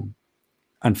 and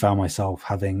found myself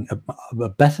having a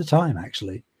better time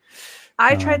actually.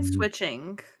 I tried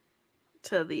switching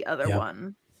to the other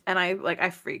one, and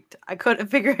I freaked. I couldn't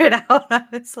figure it out. I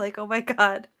was like, "Oh my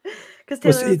god!" Because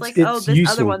Taylor was like, "Oh, this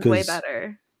other one's way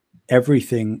better."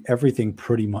 Everything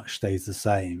pretty much stays the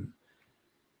same,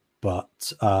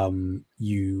 but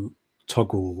you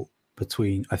toggle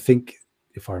between, I think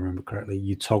if I remember correctly,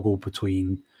 you toggle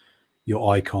between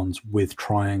your icons with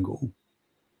triangle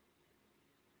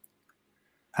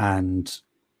and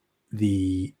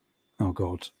the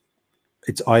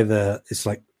it's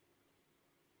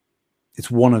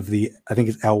one of the, I think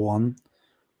it's L1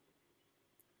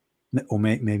 or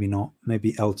maybe not,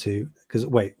 maybe L2, because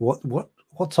wait, what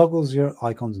toggles your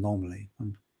icons normally?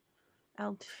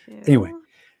 L2. Anyway,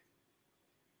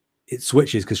 it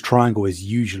switches because triangle is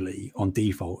usually on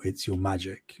default, it's your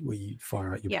magic where you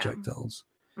fire out your projectiles.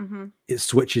 It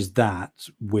switches that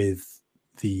with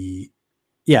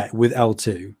with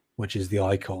L2, which is the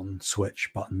icon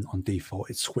switch button on default.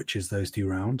 It switches those two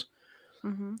around,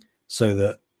 so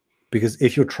that, because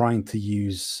if you're trying to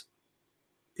use,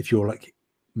 if you're like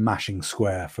mashing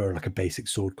square for like a basic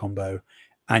sword combo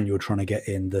and you're trying to get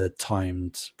in the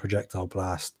timed projectile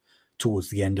blast towards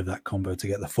the end of that combo to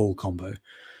get the full combo,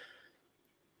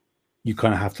 you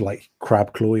kind of have to like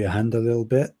crab claw your hand a little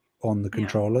bit on the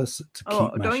controllers to keep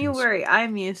mashing. Don't you worry,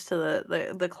 I'm used to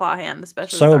the claw hand,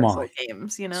 especially so with am Dark Souls I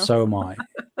games, so am I.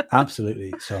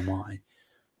 Absolutely, so am I.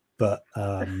 But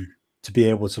to be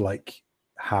able to like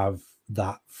have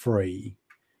that free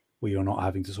where you're not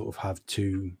having to sort of have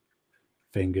two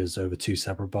fingers over two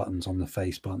separate buttons on the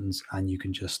face buttons, and you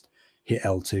can just hit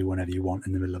L2 whenever you want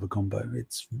in the middle of a combo,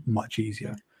 it's much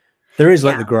easier. There is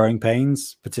like Yeah. the growing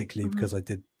pains, particularly Mhm. because I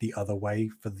did the other way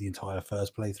for the entire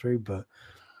first playthrough. But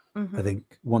I Mhm.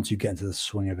 think once you get into the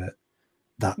swing of it,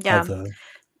 that Yeah. other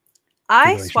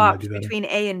I configuration might be swapped better. between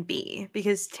A and B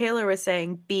because Taylor was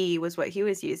saying B was what he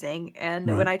was using, and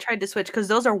when Right. I tried to switch, because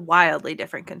those are wildly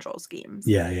different control schemes,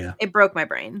 Yeah, yeah. it broke my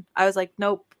brain. I was like,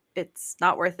 "Nope, it's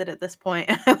not worth it at this point."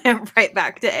 I went right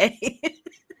back to A.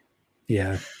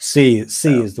 Yeah. C So,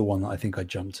 is the one that I think I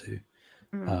jumped to.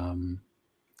 mm,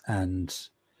 And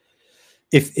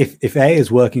if A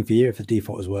is working for you, if the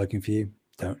default is working for you,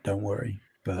 don't worry.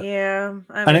 But yeah,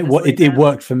 I and might just leave it it.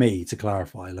 worked for me, to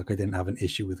clarify. Like, I didn't have an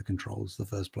issue with the controls the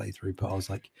first playthrough, but I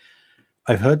was like,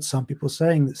 I've heard some people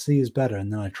saying that C is better,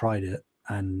 and then I tried it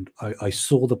and I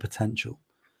saw the potential.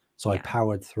 So I Yeah,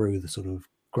 powered through the sort of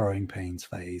growing pains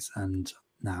phase, and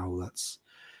now that's,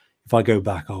 if I go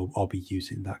back, I'll be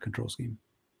using that control scheme.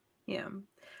 yeah.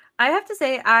 I have to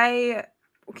say, I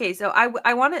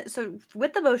want to, so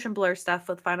with the motion blur stuff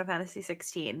with Final Fantasy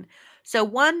 16. So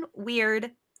one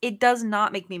weird, it does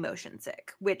not make me motion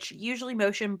sick, which usually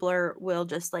motion blur will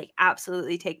just like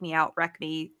absolutely take me out, wreck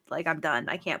me, like I'm done.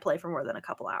 I can't play for more than a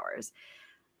couple hours.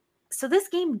 So this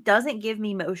game doesn't give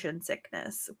me motion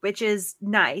sickness, which is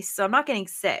nice. So I'm not getting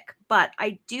sick, but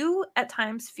I do at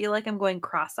times feel like I'm going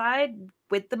cross-eyed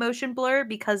with the motion blur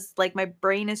because like my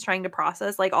brain is trying to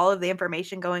process like all of the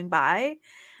information going by,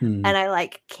 Hmm. and I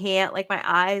like can't, like my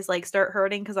eyes like start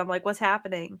hurting because I'm like, what's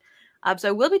happening? So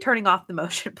I will be turning off the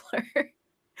motion blur,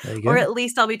 There you or go. at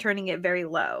least I'll be turning it very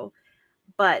low.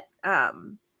 But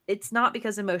it's not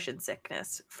because of motion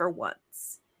sickness for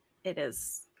once. It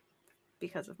is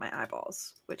because of my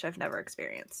eyeballs, which I've never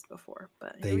experienced before.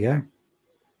 But There here you we go.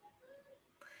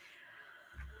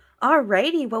 are.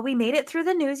 Alrighty, well, we made it through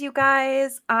the news, you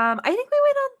guys. I think we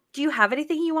went on. Do you have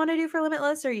anything you want to do for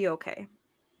Limitless? Or are you okay?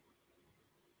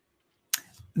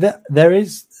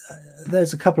 There's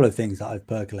a couple of things that I've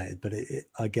percolated, but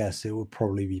I guess it would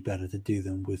probably be better to do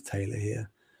them with Taylor here,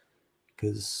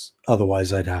 because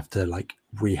otherwise I'd have to like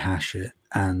rehash it,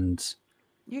 and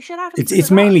You should have him it's send it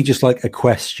it's off. mainly just like a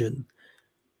question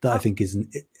that I Oh, think it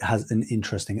has an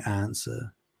interesting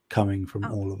answer coming from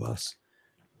oh, all of us.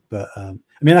 But I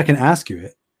mean, I can ask you it,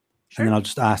 and sure. then I'll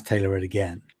just ask Taylor it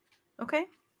again. Okay,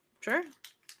 sure.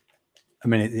 I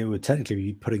mean, it would technically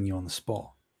be putting you on the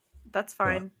spot, That's but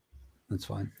fine. that's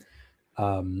fine.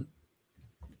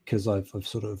 Because I've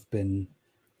sort of been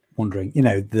wondering, you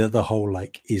know, the whole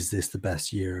like, is this the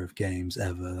best year of games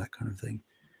ever? That kind of thing.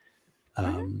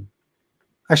 Mhm.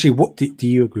 Actually, what do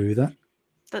you agree with that?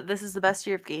 That this is the best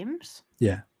year of games?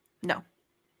 Yeah, No,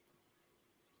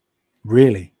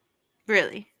 really.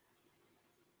 really.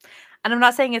 And I'm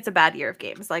not saying it's a bad year of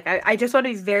games. Like I just want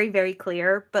to be very, very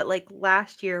clear. But like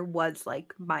last year was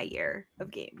like my year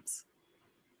of games.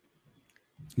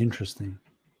 Interesting.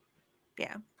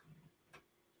 Yeah.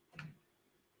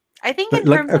 I think But in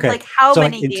like, terms of okay, like how so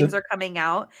like many into, games are coming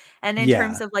out, and in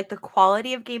terms yeah. of like the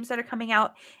quality of games that are coming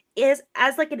out, is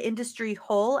as like an industry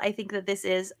whole, I think that this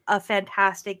is a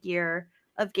fantastic year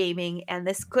of gaming, and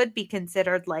this could be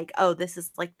considered like, oh, this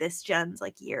is like this gen's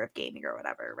like year of gaming or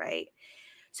whatever, right?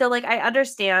 So like I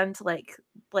understand like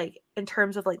in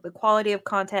terms of like the quality of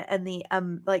content and the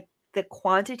like the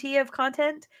quantity of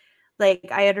content, like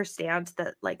I understand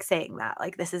that like saying that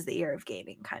like this is the year of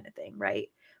gaming kind of thing, right?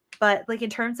 But like in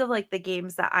terms of like the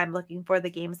games that I'm looking for, the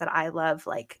games that I love,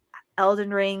 like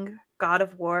Elden Ring, God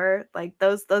of War, like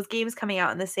those games coming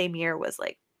out in the same year was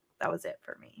like that was it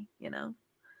for me, you know?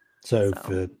 So So,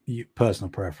 for you, personal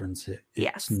preference, it's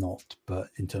yes. not, but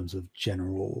in terms of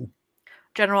general,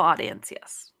 General audience,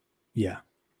 yes. yeah,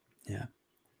 yeah,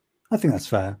 I think that's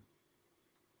fair.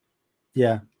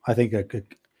 Yeah, I think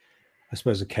I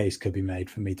suppose a case could be made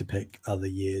for me to pick other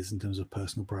years in terms of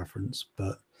personal preference,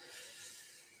 but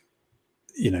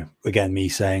you know, again, me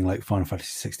saying like Final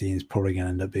Fantasy 16 is probably going to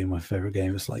end up being my favorite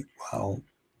game. It's like, well, This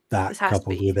that has to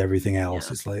coupled with be. everything else,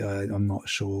 Yeah. it's like I'm not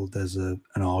sure there's an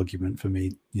argument for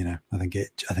me. You know, I think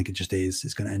it just is.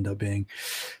 It's going to end up being,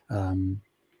 um,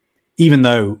 even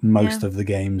though Yeah. most of the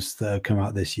games that have come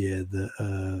out this year that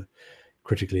are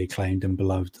critically acclaimed and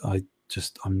beloved,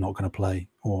 I'm not going to play,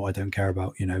 or I don't care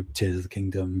about. You know, Tears of the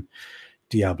Kingdom,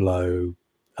 Diablo.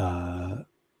 Uh,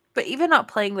 But even not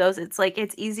playing those, it's like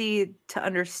it's easy to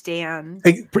understand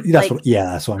that's like what, yeah,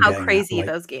 that's what I'm how getting at. crazy Like,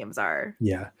 those games are,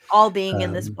 yeah, all being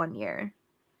in this um, one year.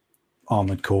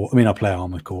 Armored Core. I mean, I play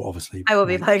Armored Core, obviously. I will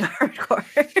be Like playing hardcore.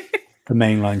 a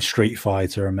mainline Street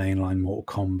Fighter, a mainline Mortal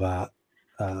Kombat,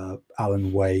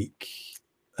 Alan Wake,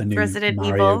 a new Resident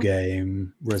Mario Evil,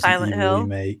 game, Resident Silent Evil Hill.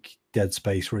 remake, Dead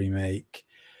Space remake,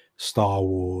 Star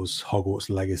Wars, Hogwarts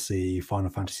Legacy, Final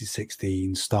Fantasy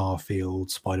 16, Starfield,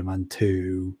 Spider-Man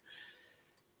 2.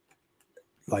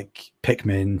 like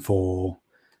Pikmin 4.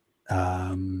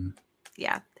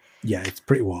 Yeah. Yeah, it's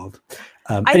pretty wild.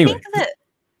 I Anyway, think that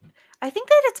I think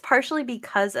that it's partially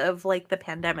because of like the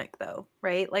pandemic though,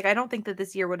 right? Like I don't think that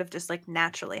this year would have just like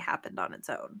naturally happened on its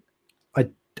own. I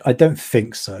I don't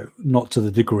think so. Not to the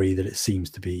degree that it seems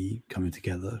to be coming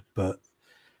together, but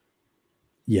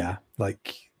yeah,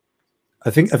 like I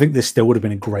think this still would have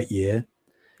been a great year,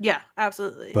 Yeah,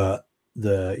 absolutely. but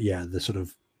the sort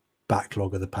of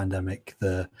backlog of the pandemic,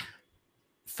 the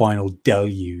final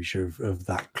deluge of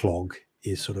that clog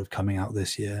is sort of coming out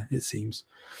this year, it seems.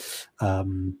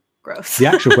 Gross. The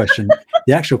actual question,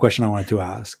 the actual question I wanted to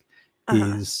ask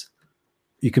Uh-huh. is: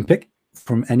 you can pick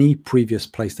from any previous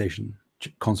PlayStation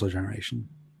console generation,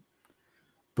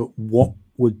 but what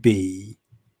would be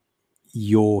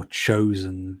your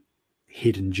chosen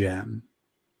hidden gem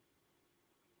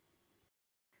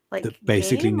Like that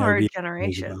basically game or nobody knows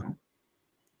generation? about,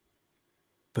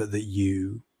 but that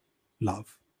you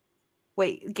love?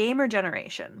 Wait, game or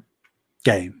generation?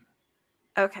 Game.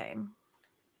 Okay.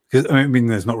 Because I mean,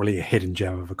 there's not really a hidden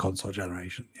gem of a console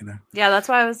generation, you know. Yeah, that's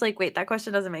why I was like, wait, that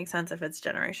question doesn't make sense if it's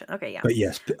generation. Okay, yeah. But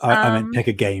yes, I meant Um, pick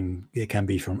a game. It can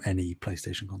be from any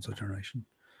PlayStation console generation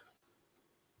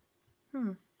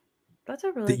hmm, that's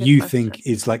a really that good you question. think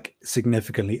is like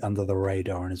significantly under the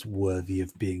radar and is worthy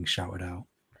of being shouted out.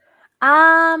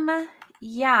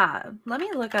 Yeah. Let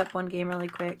me look up one game really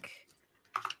quick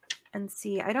and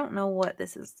see. I don't know what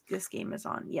this game is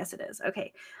on. Yes, it is.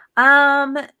 Okay.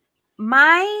 Um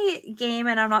my game,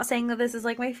 and I'm not saying that this is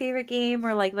like my favorite game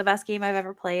or like the best game I've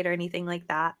ever played or anything like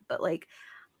that, but like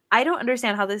I don't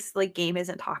understand how this like game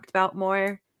isn't talked about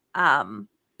more. Um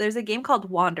there's a game called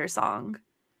Wander Song,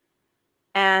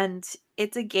 and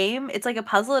it's like a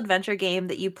puzzle adventure game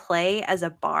that you play as a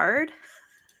bard.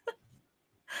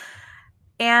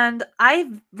 And I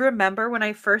remember when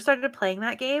I first started playing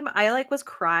that game, I like was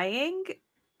crying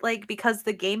like because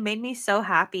the game made me so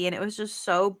happy and it was just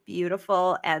so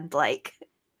beautiful and like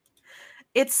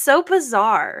it's so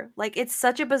bizarre. Like it's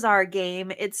such a bizarre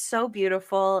game. It's so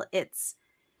beautiful. It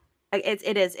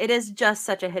is just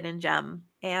such a hidden gem,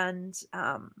 and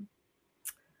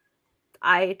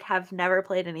I have never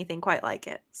played anything quite like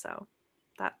it. So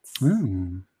that's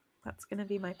Oh, that's going to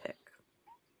be my pick.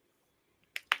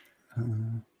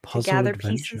 To puzzle gather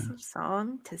pieces adventure. of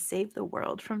song to save the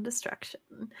world from destruction.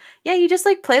 Yeah, you just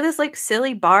like play this like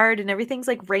silly bard and everything's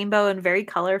like rainbow and very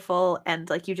colorful, and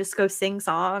like you just go sing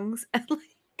songs and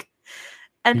like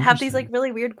and have these like Interesting.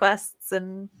 really weird quests,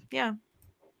 and yeah.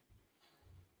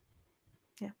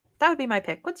 Yeah. That would be my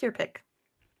pick. What's your pick?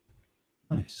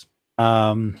 Nice.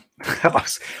 I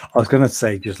was going to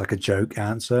say just like a joke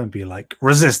answer and be like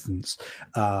resistance,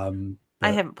 I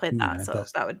but haven't played you that, know so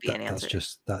that would be an that's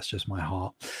answer. just my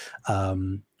heart.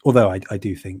 Although I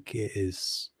do think it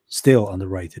is still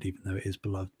underrated, even though it is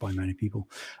beloved by many people.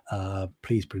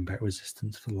 Please bring back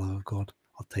resistance, for the love of God.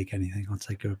 I'll take anything. I'll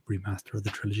take a remaster of the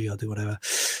trilogy. I'll do whatever.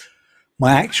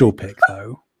 My actual pick,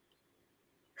 though,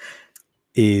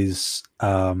 is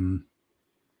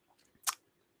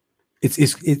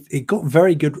it got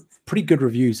pretty good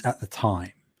reviews at the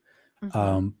time.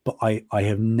 Mhm. But I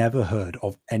have never heard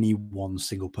of any one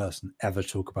single person ever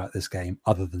talk about this game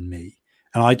other than me.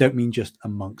 And I don't mean just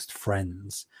amongst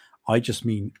friends. I just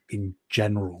mean in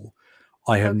general.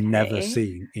 I have never Okay.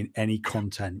 seen in any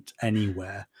content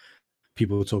anywhere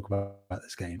people talk about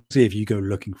this game. See, if you go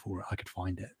looking for it, I could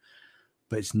find it.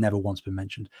 But it's never once been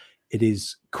mentioned. It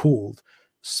is called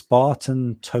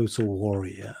Spartan Total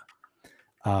Warrior,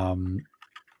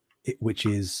 which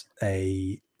is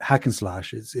a hack and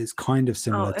slash. It's kind of Oh,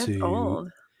 similar it's to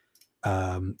old.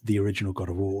 the original God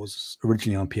of Wars,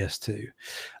 originally on PS2,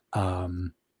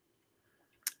 um,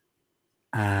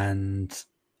 and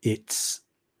it's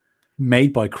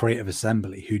made by Creative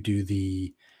Assembly, who do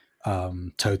the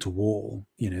Total War,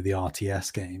 the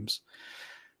RTS games.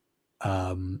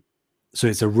 So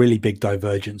it's a really big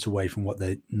divergence away from what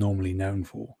they're normally known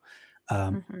for.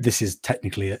 Mhm. This is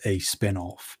technically a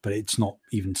spin-off, but it's not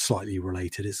even slightly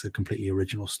related. It's a completely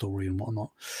original story and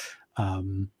whatnot.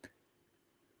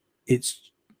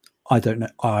 It's I don't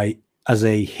know. As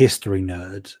a history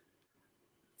nerd,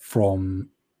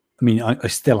 I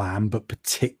still am, but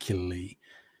particularly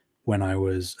when I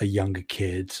was a younger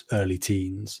kid, early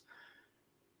teens,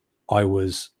 I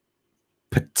was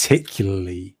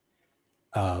particularly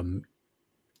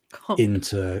Oh.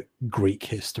 into Greek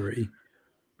history.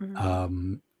 Mhm.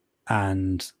 Um,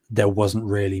 and there wasn't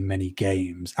really many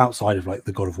games outside of like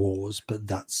the God of Wars, but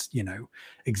that's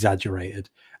exaggerated.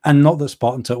 And not that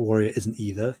Spartan Total Warrior isn't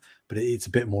either, but it's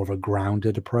a bit more of a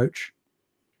grounded approach.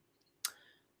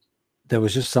 there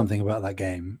was just something about that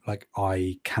game. Like,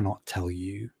 I cannot tell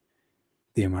you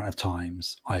the amount of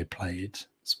times I played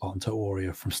Spartan Total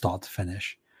Warrior from start to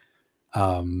finish.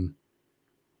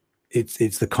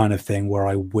 It's the kind of thing where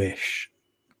I wish,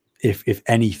 if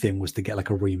anything was to get like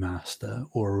a remaster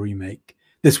or a remake,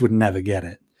 this would never get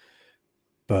it.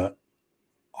 But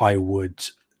I would,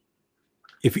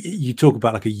 if you talk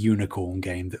about like a unicorn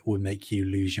game that would make you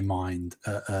lose your mind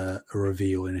at a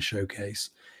reveal in a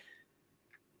showcase,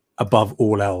 above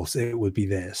all else, it would be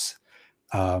this.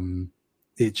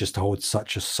 It just holds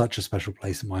such a special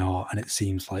place in my heart, and it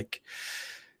seems like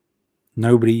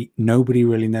nobody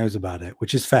really knows about it,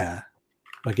 which is fair.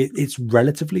 Like, it's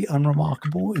relatively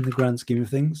unremarkable in the grand scheme of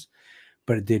things,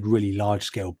 but it did really large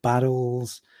scale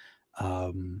battles.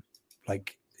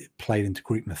 Like, it played into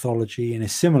Greek mythology in a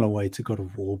similar way to God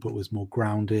of War, but was more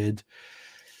grounded.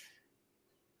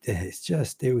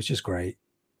 It was just great.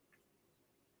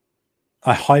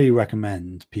 I highly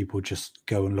recommend people just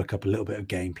go and look up a little bit of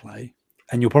gameplay,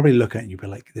 and you'll probably look at it and you'll be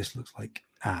like, this looks like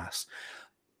ass.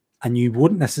 And you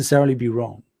wouldn't necessarily be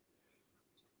wrong.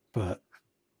 But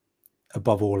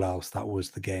above all else, that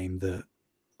was the game that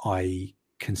I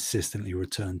consistently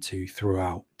returned to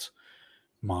throughout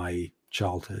my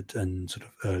childhood and sort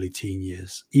of early teen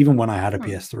years. Even when I had a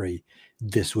PS3,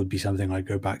 this would be something I'd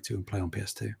go back to and play on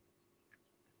PS2.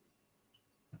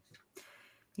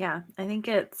 Yeah, I think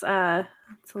it's a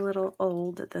little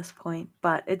old at this point,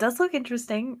 but it does look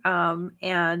interesting.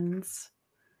 And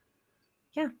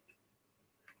yeah,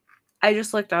 I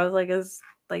just looked. I was like, "Is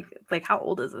like how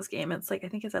old is this game?" It's like, I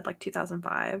think it said like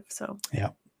 2005. So yeah,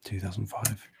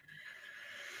 2005.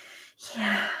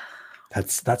 Yeah,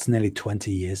 that's nearly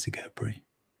 20 years ago, Brie.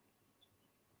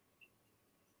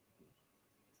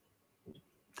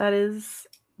 That is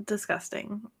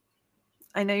disgusting.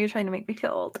 I know you're trying to make me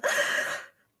feel old.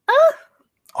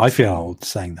 I feel old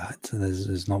saying that.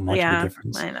 There's not much of a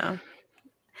difference. I know.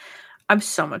 I'm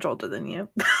so much older than you.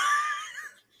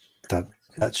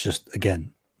 That's just,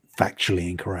 again, factually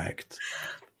incorrect.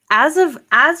 As of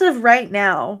right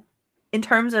now, in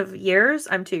terms of years,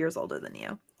 I'm 2 years older than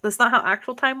you. That's not how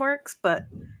actual time works, but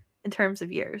in terms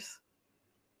of years.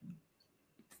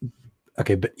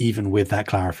 Okay, but even with that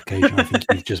clarification, I think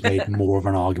you've just made more of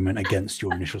an argument against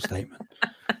your initial statement,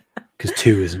 because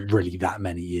 2 isn't really that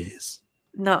many years.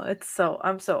 No,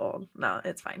 I'm so old. No,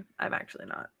 it's fine. I'm actually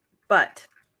not. But,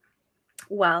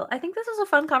 well, I think this was a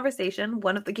fun conversation.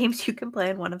 One of the games you can play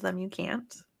and one of them you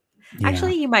can't. Yeah.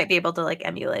 Actually, you might be able to like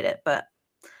emulate it, but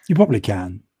you probably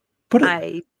can. But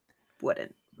I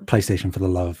wouldn't. PlayStation, for the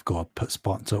love of God, put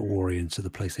Spartan Total Warrior into the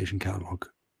PlayStation catalog.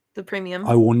 The premium.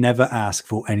 I will never ask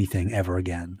for anything ever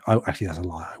again. Actually, that's a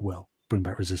lie. I will bring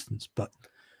back Resistance, but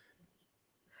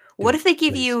what if they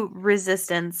give you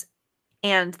Resistance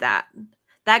and that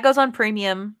goes on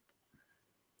premium?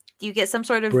 Do you get some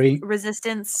sort of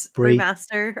Resistance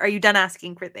remaster? Are you done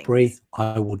asking for things? Brie,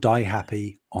 I will die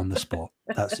happy on the spot.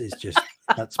 That's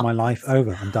my life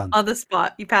over. I'm done. On the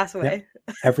spot, you pass away.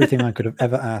 Yep. Everything I could have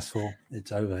ever asked for,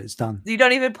 it's over. It's done. You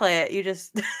don't even play it. You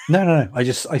just No. I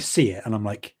see it and I'm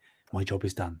like, my job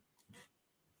is done.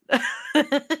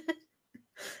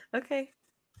 Okay.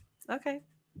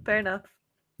 Fair enough.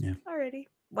 Yeah. Alrighty.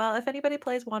 Well, if anybody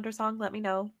plays Wandersong, let me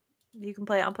know. You can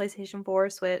play it on PlayStation 4,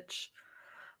 Switch,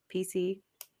 PC.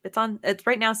 It's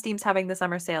right now. Steam's having the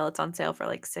summer sale. It's on sale for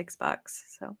like $6.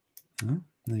 So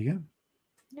there you go.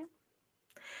 Yeah.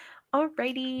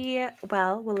 Alrighty.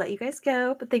 Well, we'll let you guys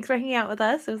go, but thanks for hanging out with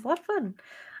us. It was a lot of fun.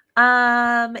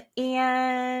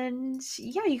 And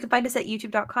yeah, you can find us at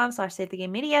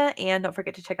youtube.com/SaveTheGameMedia, and don't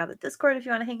forget to check out the Discord if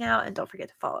you want to hang out, and don't forget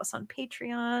to follow us on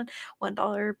Patreon.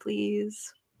 $1,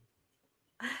 please.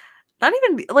 Not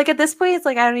even like at this point, it's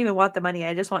like I don't even want the money.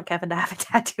 I just want Kevin to have a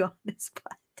tattoo on his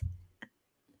butt.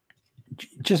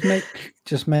 Just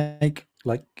make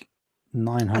like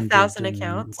 900 1,000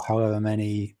 accounts, however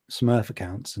many Smurf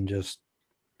accounts, and just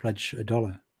pledge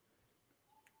 $1.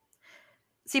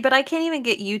 See, but I can't even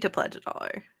get you to pledge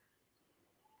 $1.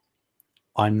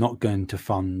 I'm not going to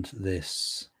fund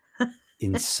this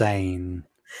insane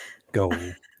goal.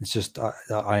 It's just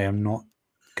I am not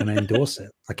going to endorse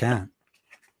it. I can't.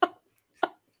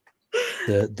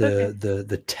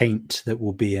 The taint that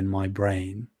will be in my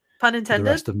brain, pun intended, for the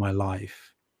rest of my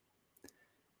life.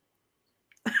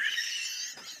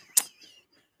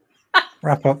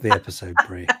 Wrap up the episode,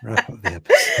 Brie. Wrap up the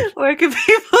episode. Where can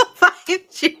people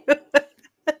find you?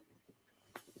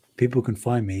 People can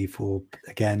find me for,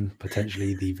 again,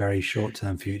 potentially the very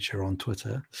short-term future on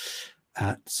Twitter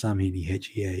at Samheaney,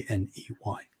 Heaney.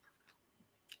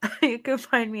 You can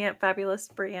find me at Fabulous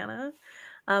Brianna,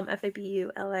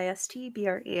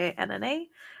 FabulistBrianna.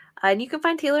 And you can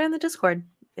find Taylor in the Discord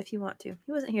if you want to.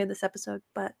 He wasn't here this episode,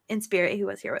 but in spirit, he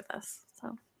was here with us.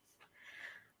 So,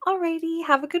 alrighty.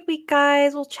 Have a good week,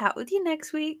 guys. We'll chat with you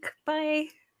next week. Bye.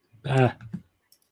 Bye.